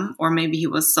of them, or maybe he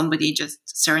was somebody just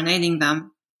serenading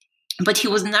them. But he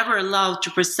was never allowed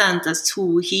to present as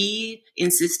who he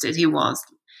insisted he was,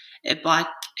 a Black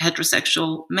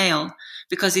heterosexual male,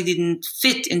 because he didn't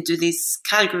fit into these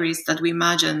categories that we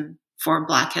imagine for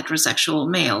Black heterosexual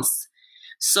males.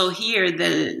 So here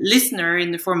the listener,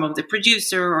 in the form of the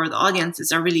producer or the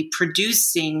audiences, are really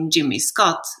producing Jimmy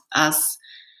Scott as,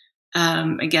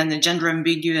 again, a gender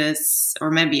ambiguous or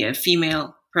maybe a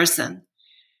female person.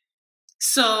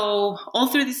 So all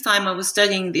through this time I was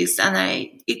studying this, and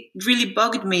it really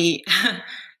bugged me,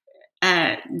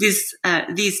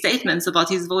 these statements about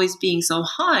his voice being so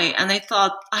high. And I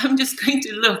thought, I'm just going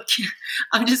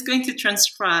to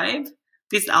transcribe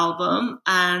this album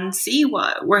and see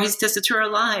where his tessitura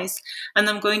lies. And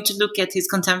I'm going to look at his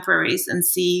contemporaries and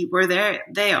see where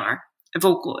they are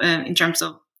vocal, in terms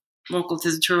of vocal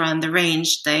tessitura and the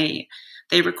range they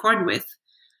record with.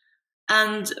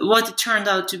 And what it turned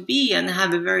out to be, and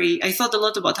I thought a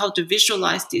lot about how to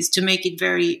visualize this to make it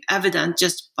very evident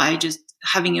just by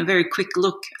having a very quick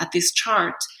look at this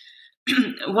chart.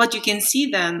 What you can see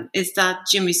then is that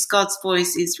Jimmy Scott's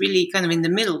voice is really kind of in the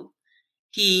middle.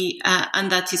 And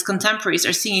that his contemporaries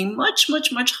are singing much,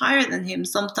 much, much higher than him,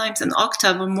 sometimes an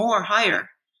octave or more higher.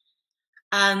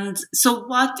 And so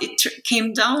what it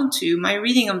came down to, my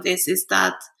reading of this, is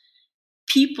that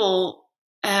people,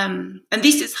 and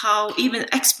this is how even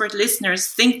expert listeners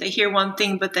think they hear one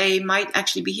thing, but they might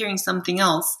actually be hearing something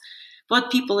else.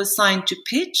 What people assigned to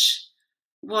pitch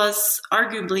was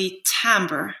arguably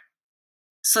timbre.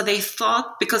 So they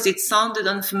thought, because it sounded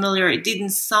unfamiliar, it didn't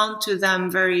sound to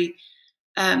them very,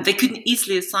 they couldn't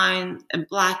easily assign a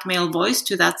Black male voice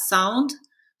to that sound.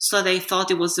 So they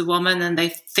thought it was a woman, and they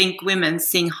think women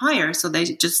sing higher. So they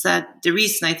just said, the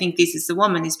reason I think this is a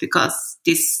woman is because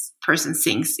this person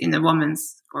sings in a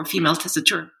woman's or female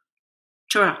tessitura.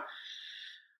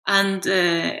 And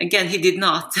again, he did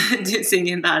not sing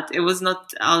in that. It was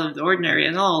not out of the ordinary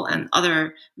at all. And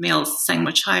other males sang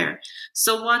much higher.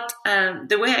 So what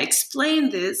the way I explain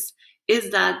this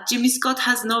is that Jimmy Scott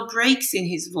has no breaks in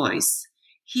his voice.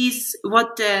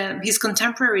 What his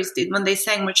contemporaries did when they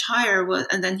sang much higher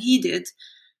than he did,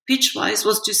 pitch-wise,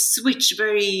 was to switch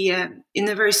in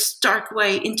a very stark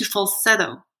way into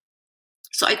falsetto.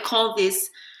 So I call this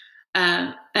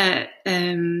timbral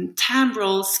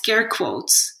scare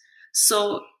quotes.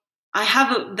 So I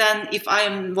have then, if I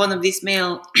am one of these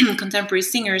male contemporary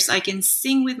singers, I can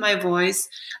sing with my voice,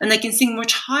 and I can sing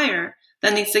much higher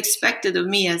than it's expected of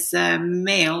me as a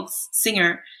male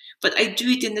singer. But I do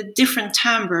it in a different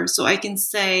timbre, so I can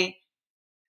say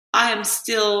I am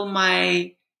still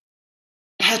my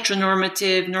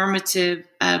normative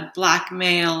black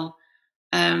male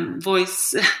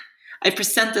voice. I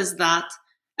present as that.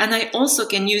 And I also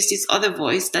can use this other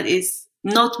voice that is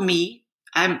not me.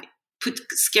 I put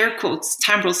scare quotes,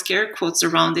 timbral scare quotes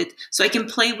around it. So I can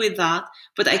play with that,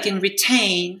 but I can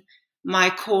retain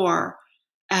my core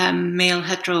male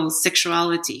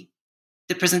heterosexuality,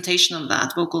 the presentation of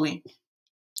that vocally.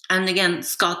 And again,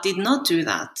 Scott did not do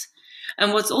that.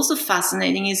 And what's also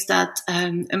fascinating is that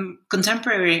a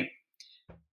contemporary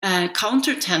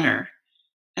countertenor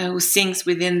who sings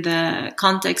within the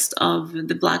context of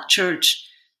the Black church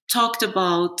talked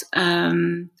about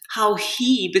how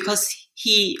because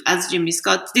he, as Jimmy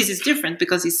Scott, this is different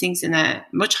because he sings in a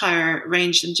much higher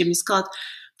range than Jimmy Scott.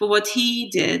 But what he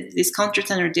did, this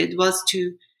countertenor did, was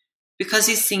because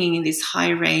he's singing in this high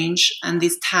range and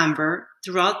this timbre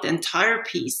throughout the entire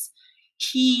piece,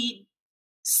 he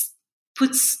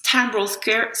puts timbral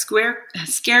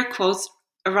scare quotes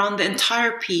around the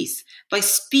entire piece by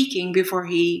speaking before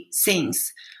he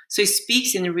sings. So he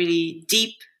speaks in a really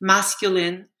deep,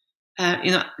 masculine,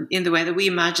 in the way that we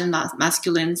imagine that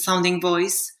masculine sounding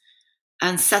voice,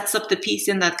 and sets up the piece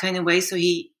in that kind of way. So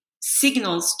he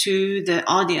signals to the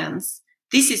audience,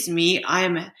 this is me. I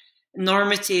am a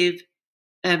normative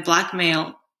black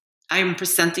male. I am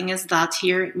presenting as that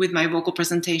here with my vocal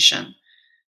presentation,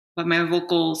 by my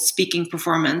vocal speaking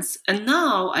performance. And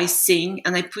now I sing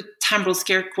and I put timbral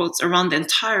scare quotes around the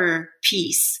entire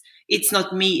piece. It's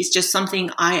not me. It's just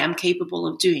something I am capable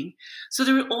of doing. So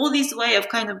there are all these ways of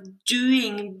kind of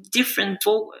doing different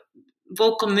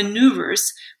vocal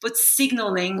maneuvers, but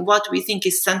signaling what we think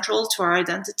is central to our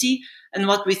identity and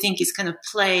what we think is kind of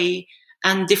play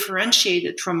and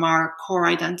differentiated from our core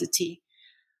identity.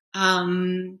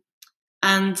 Jimmy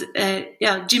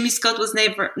Scott was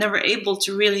never able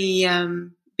to really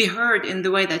be heard in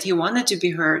the way that he wanted to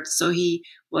be heard. So he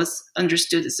was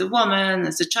understood as a woman,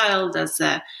 as a child, as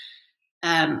a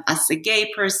gay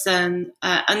person,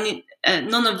 and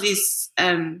none of this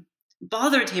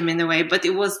bothered him in a way. But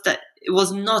it was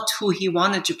not who he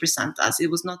wanted to present as.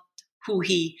 It was not who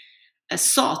he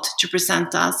sought to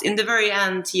present as. In the very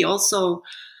end, he also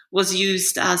was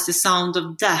used as the sound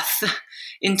of death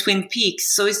in Twin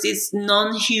Peaks. So it's these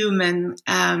non-human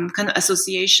kind of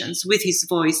associations with his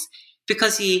voice,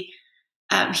 because he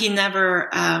never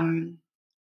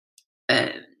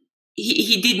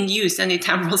he didn't use any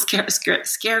timbral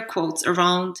scare quotes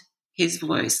around his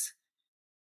voice.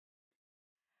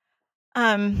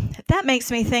 That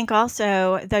makes me think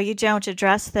also, though you don't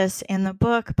address this in the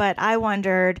book, but I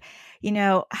wondered,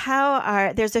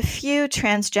 there's a few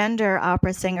transgender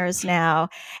opera singers now,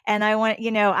 and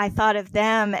I thought of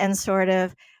them and sort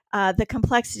of the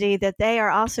complexity that they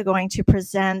are also going to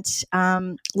present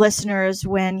listeners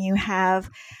when you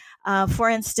have, for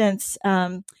instance,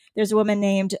 there's a woman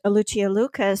named Lucia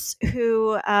Lucas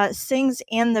who sings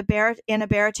in a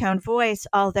baritone voice,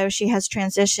 although she has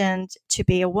transitioned to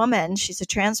be a woman. She's a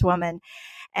trans woman,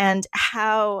 and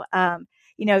how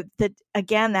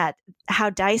how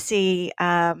dicey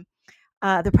the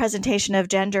presentation of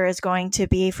gender is going to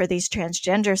be for these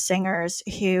transgender singers,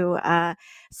 who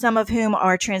some of whom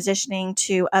are transitioning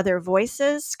to other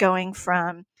voices, going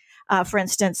from, for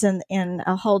instance, in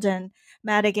Holden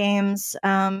Madigame's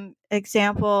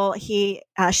example, he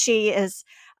is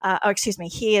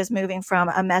moving from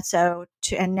a mezzo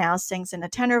and now sings in a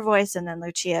tenor voice, and then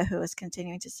Lucia, who is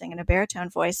continuing to sing in a baritone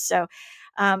voice. So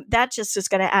that just is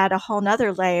going to add a whole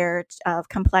nother layer of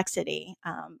complexity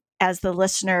as the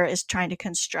listener is trying to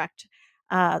construct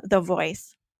the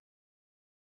voice.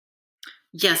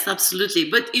 Yes, absolutely.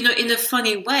 But, in a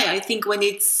funny way, I think when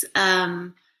it's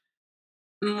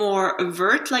more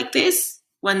overt like this,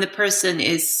 when the person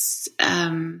is,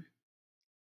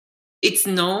 it's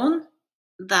known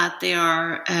that they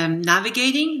are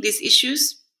navigating these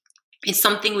issues, it's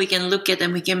something we can look at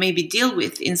and we can maybe deal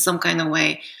with in some kind of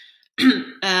way.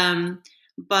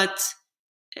 But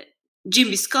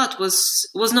Jimmy Scott was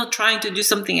not trying to do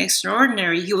something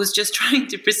extraordinary. He was just trying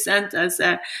to present as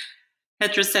a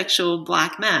heterosexual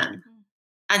Black man,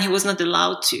 and he was not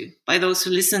allowed to by those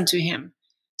who listened to him.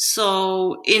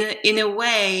 So in a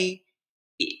way,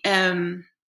 and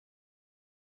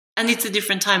it's a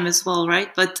different time as well,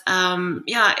 right? But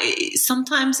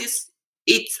sometimes it's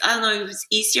I don't know if it's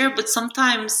easier, but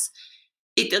sometimes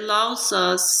it allows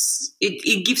us,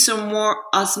 it gives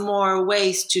us more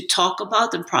ways to talk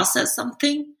about and process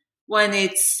something when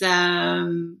it's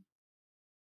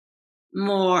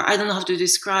more, I don't know how to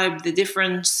describe the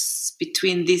difference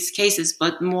between these cases,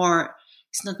 but more,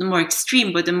 it's not more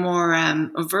extreme, but a more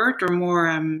overt, or more,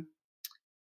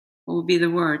 what would be the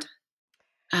word?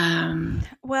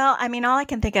 Well, I mean, all I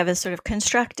can think of is sort of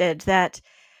constructed, that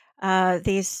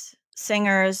these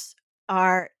singers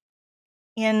are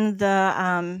in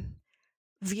the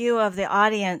view of the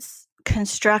audience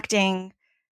constructing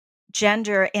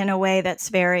gender in a way that's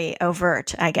very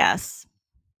overt, I guess.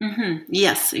 Mm-hmm.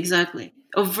 Yes, exactly.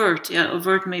 Overt. Yeah,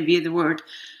 overt may be the word.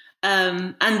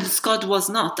 And Scott was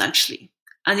not, actually.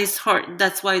 And it's hard.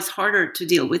 That's why it's harder to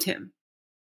deal with him.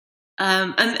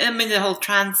 And I mean, the whole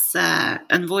trans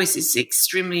and voice is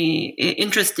extremely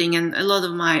interesting. And a lot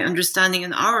of my understanding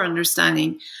and our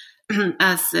understanding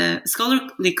as a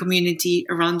scholarly community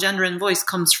around gender and voice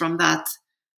comes from that,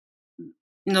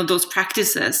 those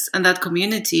practices and that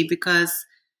community, because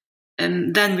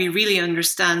then we really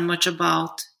understand much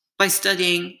about, by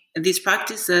studying these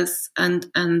practices by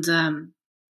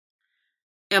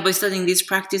studying these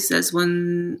practices,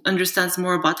 one understands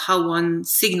more about how one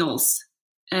signals,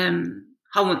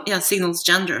 signals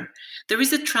gender. There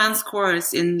is a trans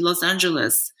chorus in Los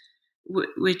Angeles,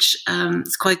 which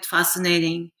is quite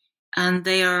fascinating, and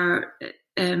they are,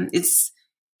 it's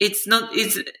not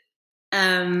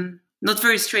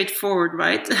very straightforward,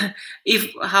 right?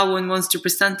 If how one wants to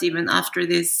present even after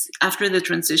the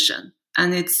transition.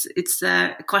 And it's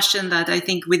a question that I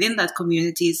think within that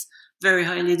community is very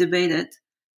highly debated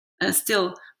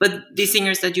still. But the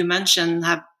singers that you mentioned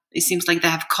it seems like they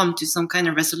have come to some kind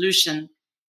of resolution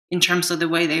in terms of the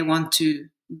way they want to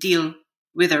deal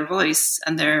with their voice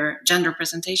and their gender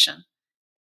presentation.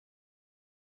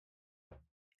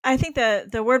 I think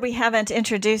the word we haven't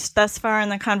introduced thus far in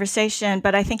the conversation,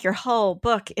 but I think your whole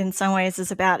book in some ways is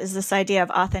this idea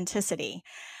of authenticity,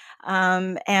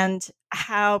 and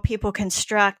how people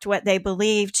construct what they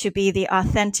believe to be the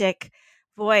authentic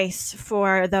voice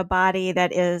for the body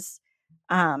that is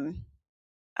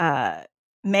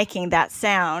making that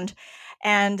sound.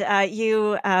 And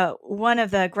one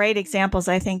of the great examples,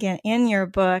 I think, in your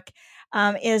book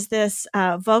is this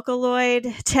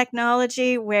Vocaloid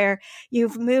technology, where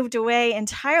you've moved away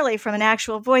entirely from an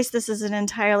actual voice. This is an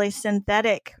entirely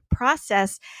synthetic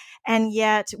process. And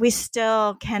yet we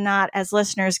still cannot, as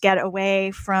listeners, get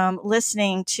away from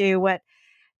listening to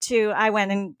I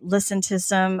went and listened to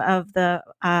some of the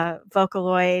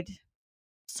Vocaloid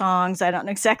songs. I don't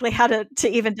know exactly how to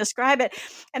even describe it.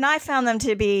 And I found them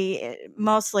to be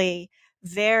mostly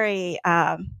very,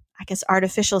 I guess,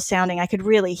 artificial sounding. I could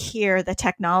really hear the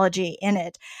technology in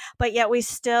it. But yet we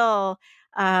still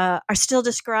are still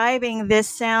describing this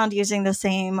sound using the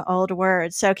same old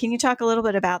words. So can you talk a little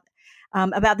bit about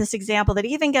this example that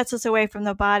even gets us away from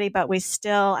the body, but we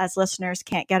still, as listeners,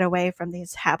 can't get away from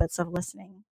these habits of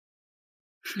listening?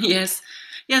 Yes,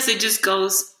 it just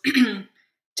goes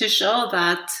to show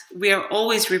that we are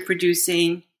always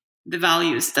reproducing the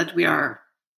values that we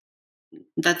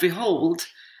hold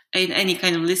in any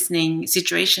kind of listening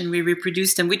situation. We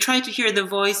reproduce them. We try to hear the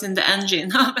voice in the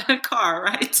engine of a car,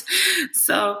 right?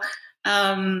 So,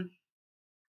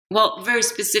 very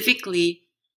specifically,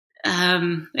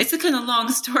 it's a kind of long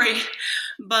story,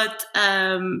 but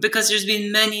because there's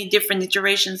been many different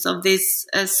iterations of this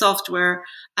software,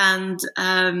 and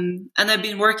I've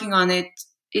been working on it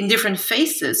in different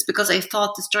phases because I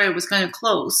thought the story was kind of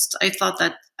closed. I thought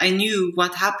that I knew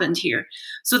what happened here.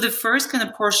 So the first kind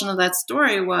of portion of that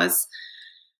story was,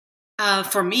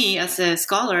 for me as a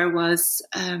scholar, was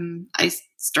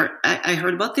I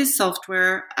heard about this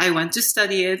software. I went to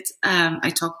study it. I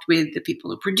talked with the people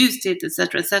who produced it,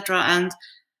 etc., etc.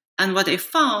 And what I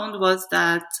found was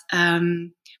that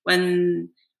when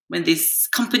this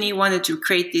company wanted to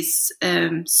create these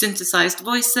synthesized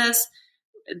voices,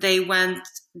 they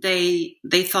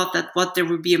thought that what there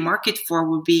would be a market for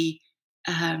would be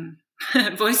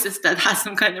voices that has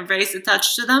some kind of race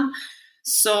attached to them.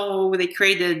 So they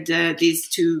created these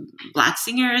two Black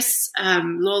singers,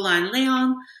 Lola and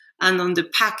Leon, and on the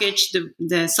package,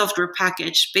 the software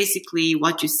package, basically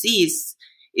what you see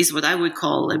is what I would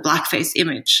call a blackface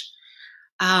image.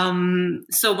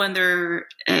 So when they're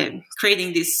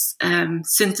creating this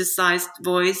synthesized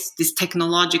voice, this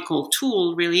technological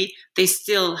tool, really, they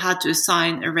still had to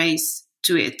assign a race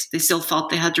to it. They still thought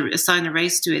they had to assign a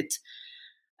race to it.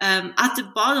 At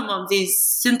the bottom of this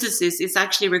synthesis is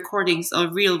actually recordings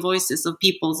of real voices, of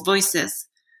people's voices.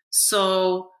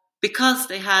 So because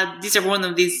these are one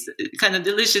of these kind of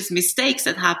delicious mistakes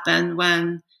that happen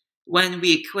when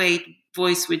we equate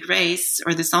voice with race,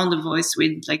 or the sound of voice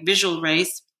with like visual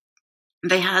race.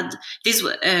 They had this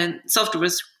software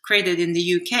was created in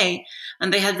the UK,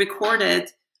 and they had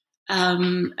recorded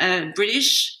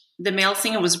British. The male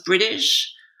singer was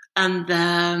British, and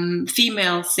the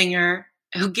female singer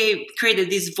who created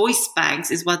these voice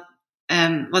banks is what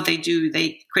they do.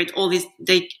 They create all these.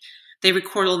 They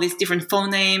record all these different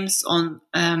phonemes on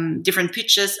different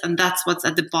pitches, and that's what's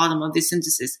at the bottom of the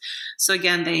synthesis. So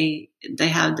again, they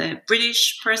have the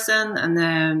British person,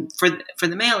 and for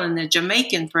the male, and the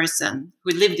Jamaican person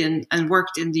who lived in and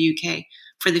worked in the UK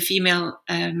for the female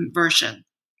version.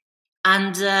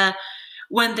 And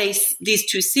when these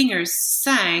two singers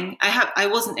sang, I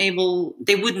wasn't able.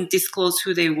 They wouldn't disclose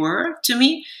who they were to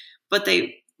me, but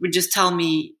they would just tell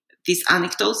me these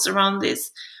anecdotes around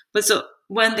this. But so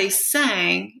when they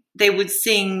sang, they would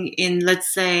sing in,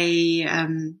 let's say,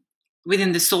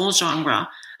 within the soul genre,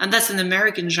 and that's an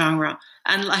American genre.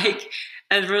 And like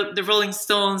the Rolling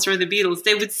Stones or the Beatles,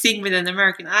 they would sing with an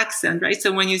American accent, right?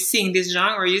 So when you sing this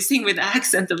genre, you sing with the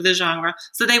accent of the genre.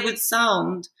 So they would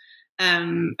sound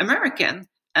American,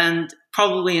 and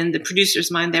probably in the producer's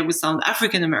mind, they would sound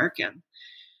African American.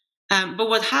 But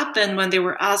what happened when they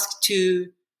were asked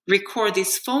to record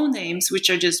these phonemes, which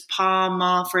are just pa,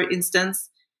 ma, for instance.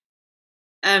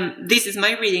 This is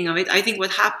my reading of it. I think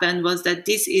what happened was that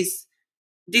this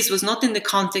was not in the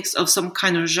context of some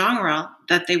kind of genre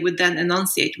that they would then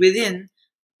enunciate within.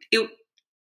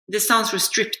 The sounds were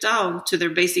stripped down to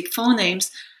their basic phonemes,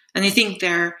 and I think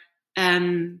the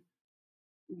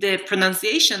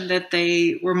pronunciation that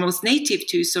they were most native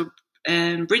to, so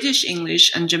British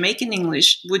English and Jamaican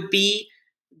English, would be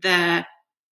the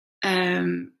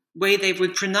way they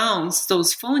would pronounce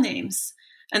those phonemes.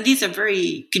 And these could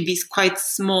be quite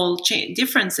small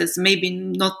differences, maybe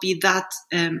not be that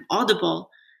audible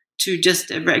to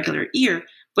just a regular ear.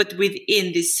 But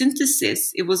within this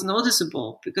synthesis, it was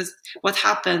noticeable, because what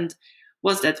happened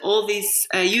was that all these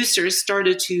users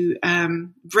started to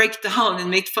break down and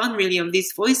make fun really of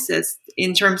these voices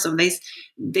in terms of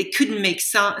they couldn't make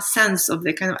sense of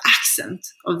the kind of accent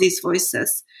of these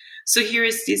voices. So here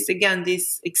is this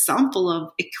example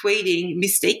of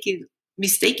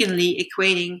mistakenly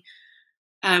equating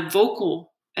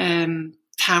vocal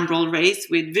timbral race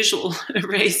with visual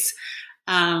race.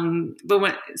 But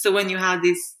when you had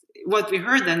this, what we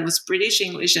heard then was British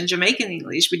English and Jamaican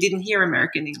English. We didn't hear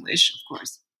American English, of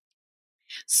course.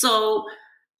 So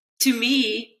to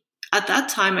me, at that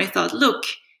time, I thought, look,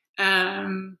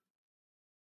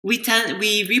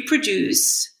 we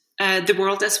reproduce the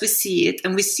world as we see it,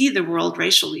 and we see the world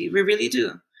racially. We really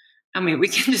do. I mean, we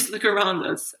can just look around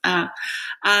us.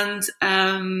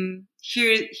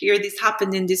 Here this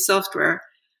happened in this software.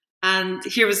 And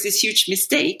here was this huge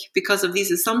mistake because of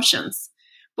these assumptions.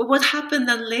 But what happened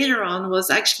then later on was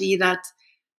actually that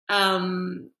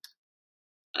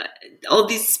all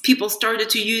these people started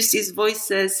to use these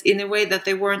voices in a way that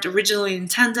they weren't originally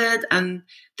intended. And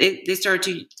they started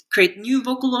to create new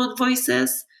Vocaloid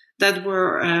voices that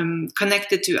were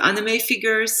connected to anime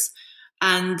figures.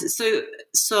 And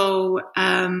so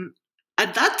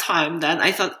at that time, then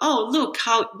I thought, oh, look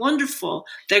how wonderful.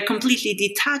 They're completely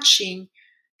detaching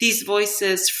these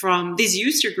voices from these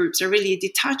user groups, are really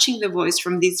detaching the voice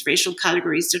from these racial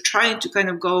categories. They're trying to kind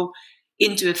of go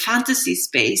into a fantasy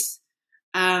space,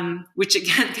 which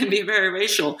again can be very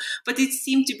racial. But it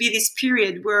seemed to be this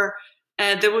period where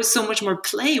there was so much more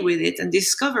play with it and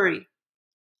discovery.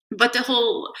 But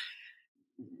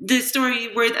the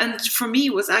story where it ended for me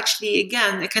was actually,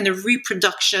 again, a kind of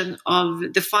reproduction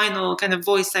of the final kind of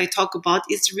voice I talk about.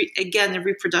 It's again a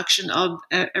reproduction of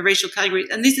a racial category.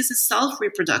 And this is a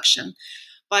self-reproduction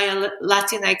by a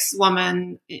Latinx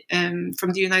woman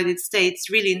from the United States,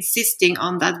 really insisting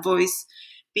on that voice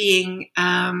being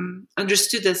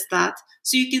understood as that.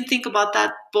 So you can think about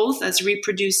that both as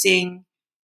reproducing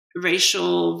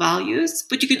racial values,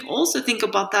 but you can also think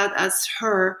about that as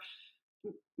her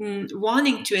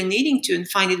wanting to and needing to and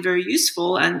find it very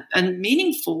useful and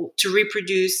meaningful to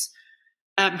reproduce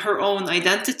her own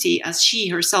identity as she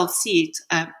herself sees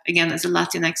it, again, as a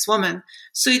Latinx woman.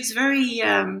 So it's very,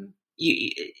 I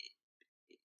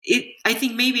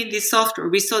think maybe in this software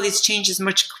we saw these changes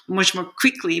much more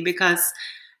quickly because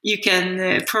you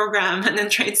can program and then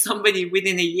train somebody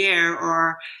within a year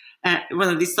or one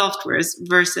of these softwares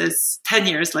versus 10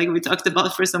 years, like we talked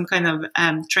about for some kind of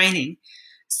training.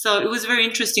 So it was very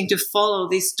interesting to follow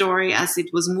this story as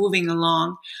it was moving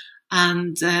along.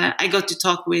 And I got to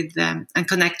talk with them and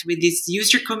connect with this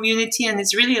user community. And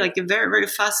it's really like a very, very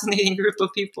fascinating group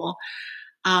of people.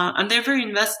 And they're very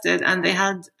invested, and they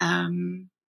had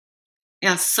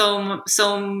so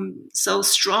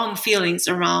strong feelings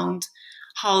around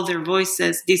how their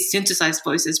voices, these synthesized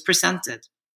voices, presented.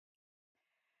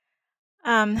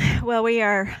 Well, we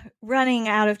are running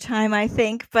out of time, I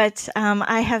think, but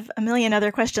I have a million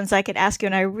other questions I could ask you,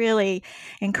 and I really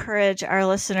encourage our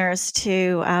listeners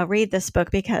to read this book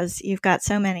because you've got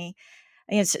so many,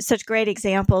 such great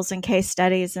examples and case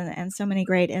studies and so many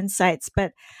great insights.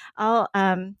 But I'll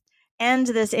end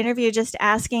this interview just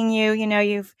asking you,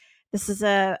 this is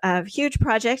a huge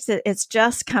project. It's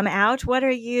just come out. What are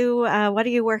you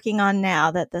working on now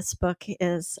that this book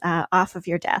is off of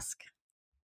your desk?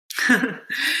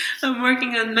 I'm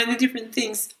working on many different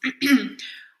things.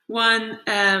 One,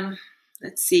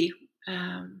 let's see.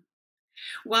 I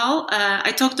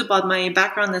talked about my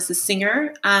background as a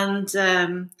singer and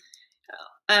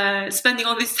spending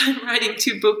all this time writing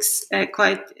two books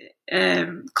quite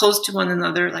close to one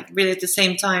another, like really at the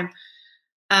same time,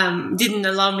 didn't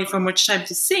allow me for much time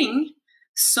to sing.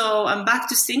 So I'm back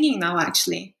to singing now,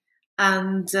 actually.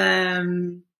 And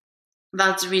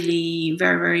that's really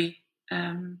very, very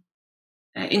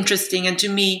interesting. And to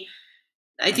me,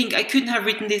 I think I couldn't have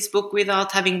written this book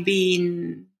without having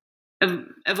been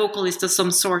a vocalist of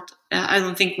some sort. I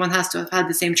don't think one has to have had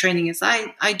the same training as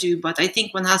I do, but I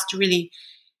think one has to really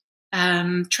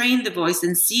train the voice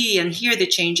and see and hear the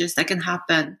changes that can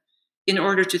happen in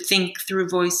order to think through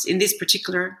voice in this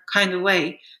particular kind of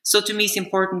way. So to me, it's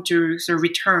important to sort of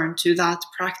return to that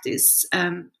practice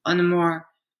on a more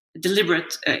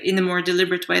deliberate, in a more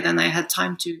deliberate way than I had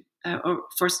time to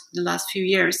for the last few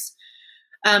years.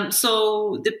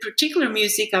 So the particular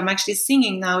music I'm actually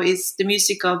singing now is the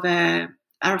music of an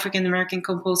African-American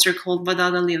composer called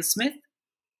Wadada Leo Smith.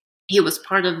 He was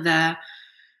part of the,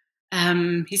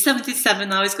 he's 77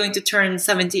 now, he's going to turn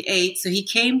 78. So he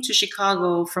came to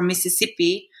Chicago from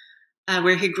Mississippi,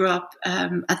 where he grew up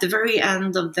at the very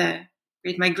end of the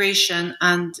Great Migration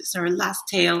and sort of last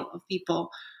tail of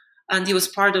people. And he was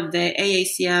part of the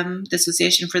AACM, the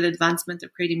Association for the Advancement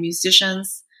of Creative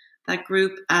Musicians, that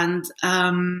group. And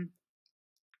from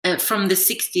the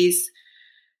 60s,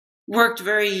 worked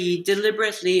very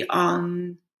deliberately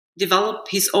on develop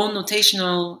his own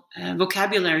notational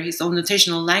vocabulary, his own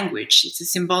notational language. It's a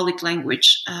symbolic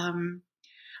language. And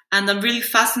I'm really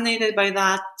fascinated by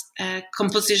that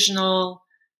compositional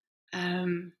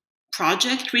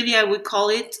project, really, I would call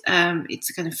it. It's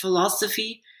a kind of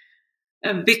philosophy.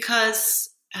 Because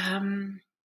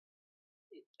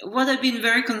what I've been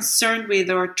very concerned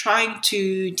with or trying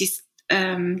to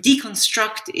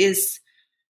deconstruct is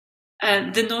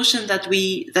the notion that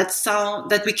we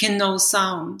can know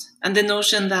sound, and the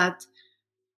notion that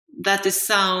the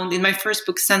sound, in my first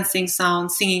book, Sensing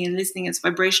Sound, Singing and Listening as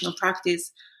Vibrational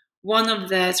Practice, one of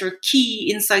the sort of key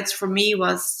insights for me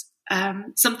was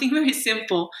something very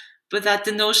simple, but that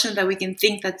the notion that we can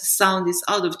think that the sound is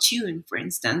out of tune, for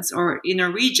instance, or in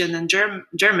Norwegian and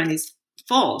German is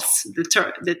false.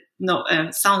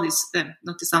 Sound is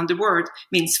not the sound. The word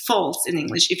means false in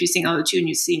English. If you sing out of tune,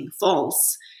 you sing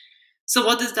false. So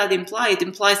what does that imply? It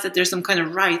implies that there's some kind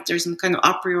of right, there's some kind of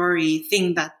a priori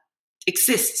thing that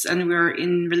exists, and we're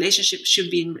in relationship, should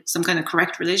be in some kind of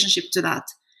correct relationship to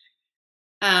that.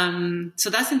 So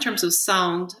that's in terms of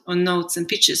sound on notes and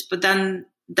pitches, but then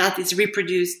that is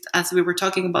reproduced, as we were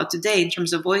talking about today, in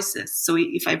terms of voices. So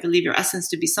if I believe your essence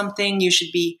to be something, you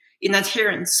should be in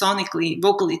adherence sonically,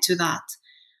 vocally to that.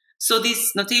 So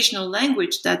this notational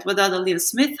language that Wadada Leo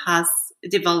Smith has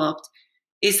developed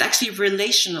is actually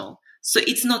relational. So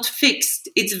it's not fixed.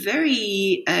 It's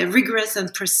very rigorous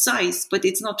and precise, but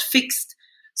it's not fixed.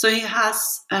 So he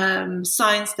has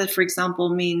signs that, for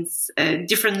example, means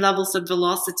different levels of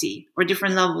velocity or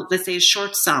different levels, let's say a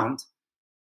short sound.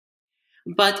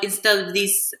 But instead of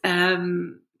this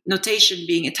notation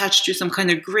being attached to some kind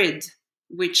of grid,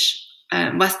 which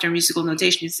Western musical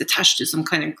notation is attached to some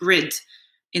kind of grid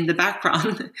in the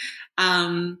background,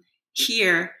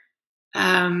 here,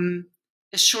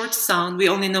 a short sound, we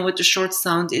only know what the short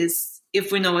sound is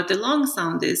if we know what the long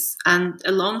sound is. And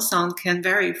a long sound can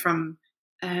vary from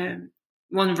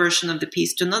one version of the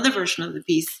piece to another version of the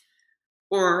piece.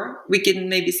 Or we can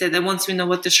maybe say that once we know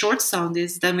what the short sound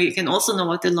is, then we can also know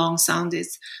what the long sound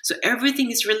is. So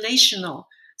everything is relational.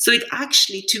 So it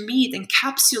actually, to me, it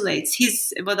encapsulates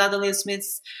what Adelaide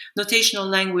Smith's notational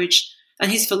language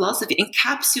and his philosophy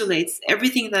encapsulates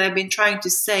everything that I've been trying to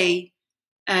say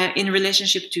in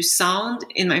relationship to sound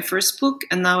in my first book,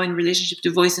 and now in relationship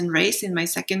to voice and race in my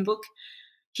second book.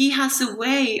 He has a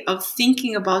way of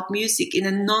thinking about music in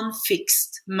a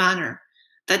non-fixed manner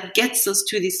that gets us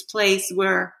to this place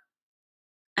where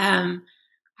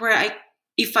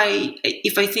if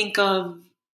I think of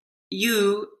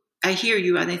you, I hear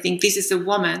you, and I think this is a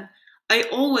woman. I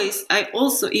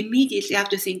also immediately have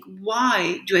to think,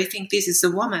 why do I think this is a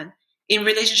woman? In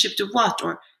relationship to what?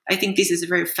 Or I think this is a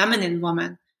very feminine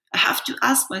woman. I have to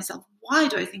ask myself, why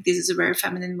do I think this is a very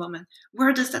feminine woman?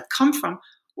 Where does that come from?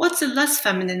 What's a less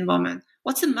feminine woman?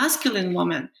 What's a masculine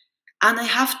woman? And I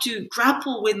have to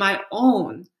grapple with my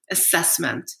own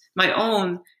assessment, my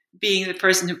own being the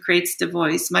person who creates the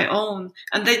voice, my own.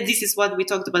 And then this is what we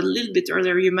talked about a little bit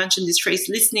earlier. You mentioned this phrase,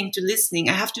 listening to listening.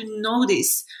 I have to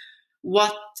notice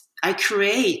what I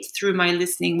create through my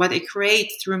listening, what I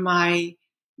create through my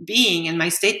being and my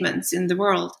statements in the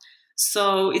world.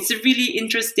 So it's a really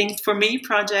interesting, for me,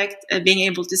 project, being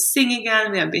able to sing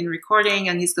again. We have been recording,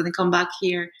 and he's going to come back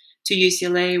here to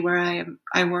UCLA where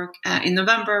I work in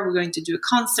November. We're going to do a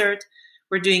concert.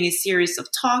 We're doing a series of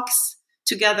talks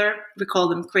together. We call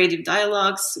them creative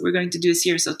dialogues. We're going to do a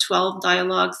series of 12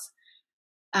 dialogues.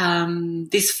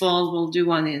 This fall, we'll do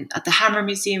one at the Hammer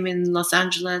Museum in Los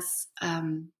Angeles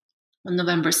on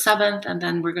November 7th. And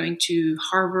then we're going to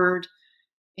Harvard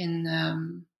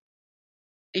in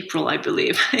April, I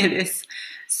believe it is.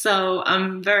 So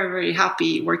I'm very, very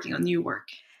happy working on new work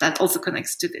that also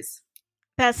connects to this.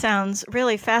 That sounds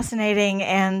really fascinating,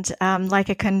 and like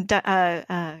a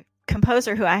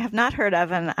composer who I have not heard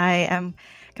of, and I am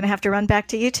going to have to run back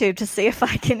to YouTube to see if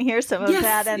I can hear some of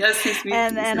that. And, yes, he's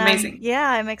amazing.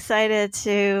 I'm excited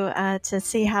to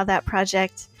see how that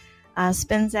project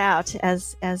spins out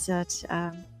as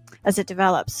it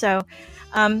develops. So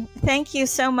thank you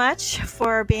so much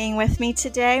for being with me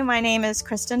today. My name is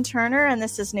Kristen Turner, and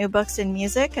this is New Books in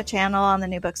Music, a channel on the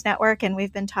New Books Network. And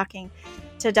we've been talking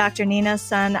to Dr. Nina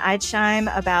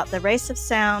Sun-Eidsham about the race of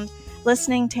sound,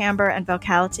 listening, timbre, and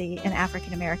vocality in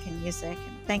African American music.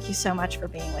 And thank you so much for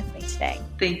being with me today.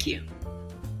 Thank you.